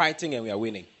 We are fighting and we are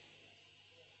winning.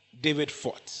 David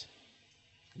fought.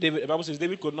 The Bible says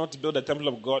David could not build the temple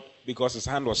of God because his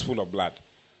hand was full of blood.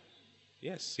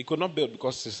 Yes, he could not build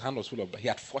because his hand was full of blood. He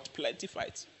had fought plenty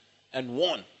fights and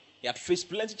won. He had faced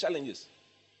plenty challenges.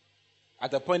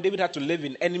 At a point, David had to live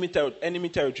in enemy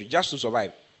territory just to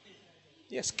survive.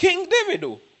 Yes, King David,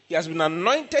 though, he has been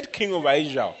anointed king over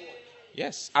Israel.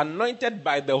 Yes, anointed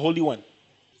by the Holy One.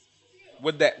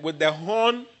 With the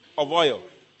horn of oil,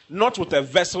 not with a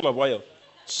vessel of oil.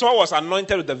 Saul was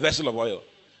anointed with the vessel of oil,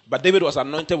 but David was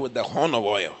anointed with the horn of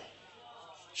oil,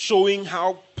 showing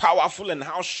how powerful and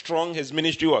how strong his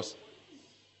ministry was.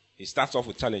 He starts off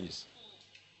with challenges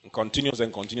and continues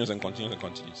and continues and continues and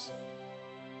continues.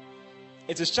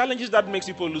 It is challenges that makes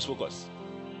people lose focus.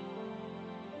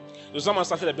 So someone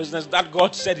started a business that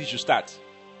God said he should start,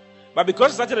 but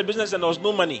because he started a business and there was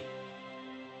no money,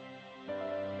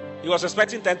 he was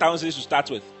expecting 10,000 to start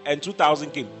with, and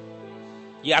 2,000 came.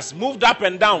 He has moved up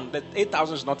and down. That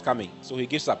 8,000 is not coming, so he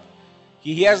gives up.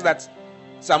 He hears that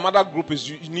some other group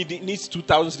needs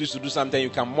 2,000 to do something. You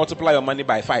can multiply your money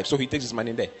by 5, so he takes his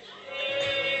money there.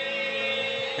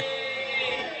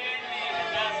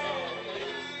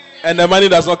 And the money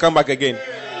does not come back again.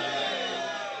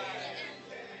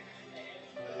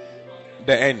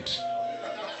 The end.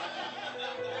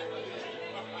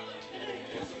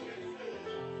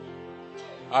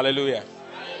 Hallelujah.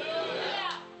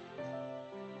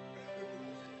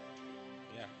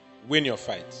 Yeah. Win your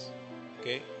fights.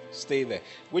 Okay? Stay there.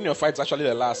 Win your fights is actually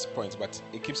the last point, but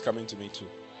it keeps coming to me too.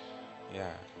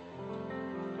 Yeah.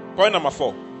 Point number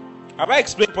 4. Have I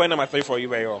explained point number 3 for you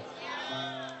very well?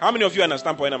 How many of you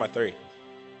understand point number 3? Do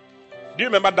you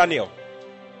remember Daniel?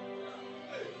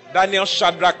 Daniel,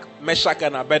 Shadrach, Meshach,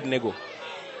 and Abednego.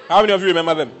 How many of you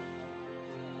remember them?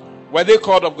 Were they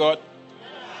called of God?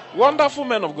 Wonderful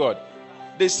men of God.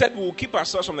 They said, we will keep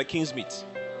ourselves from the king's meat.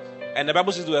 And the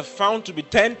Bible says they were found to be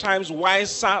 10 times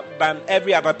wiser than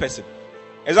every other person.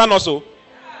 Is that not so?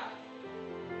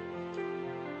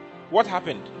 What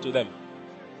happened to them?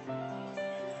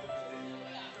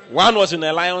 One was in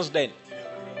a lion's den.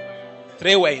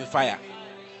 3 were in fire.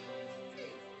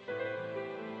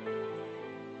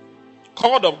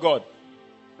 Called of God.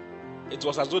 It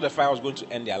was as though the fire was going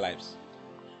to end their lives.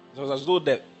 It was as though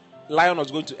the lion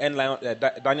was going to end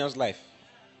Daniel's life.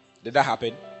 Did that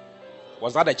happen?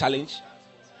 Was that a challenge?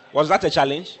 Was that a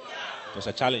challenge? It was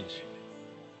a challenge.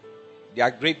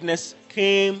 Their greatness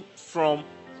came from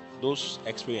those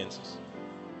experiences.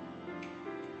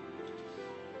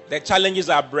 The challenges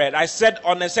are bred. I said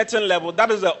on a certain level, that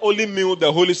is the only meal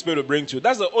the Holy Spirit will bring to you.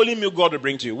 That's the only meal God will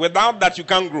bring to you. Without that, you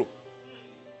can't grow.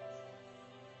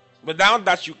 Without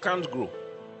that, you can't grow.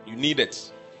 You need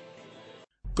it.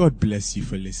 God bless you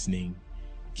for listening.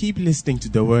 Keep listening to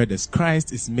the word as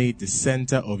Christ is made the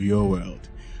center of your world.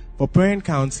 For prayer and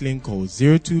counseling, call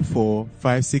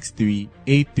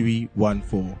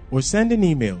 024-563-8314 or send an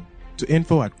email to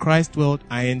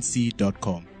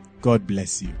info@christworldinc.com. God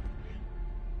bless you.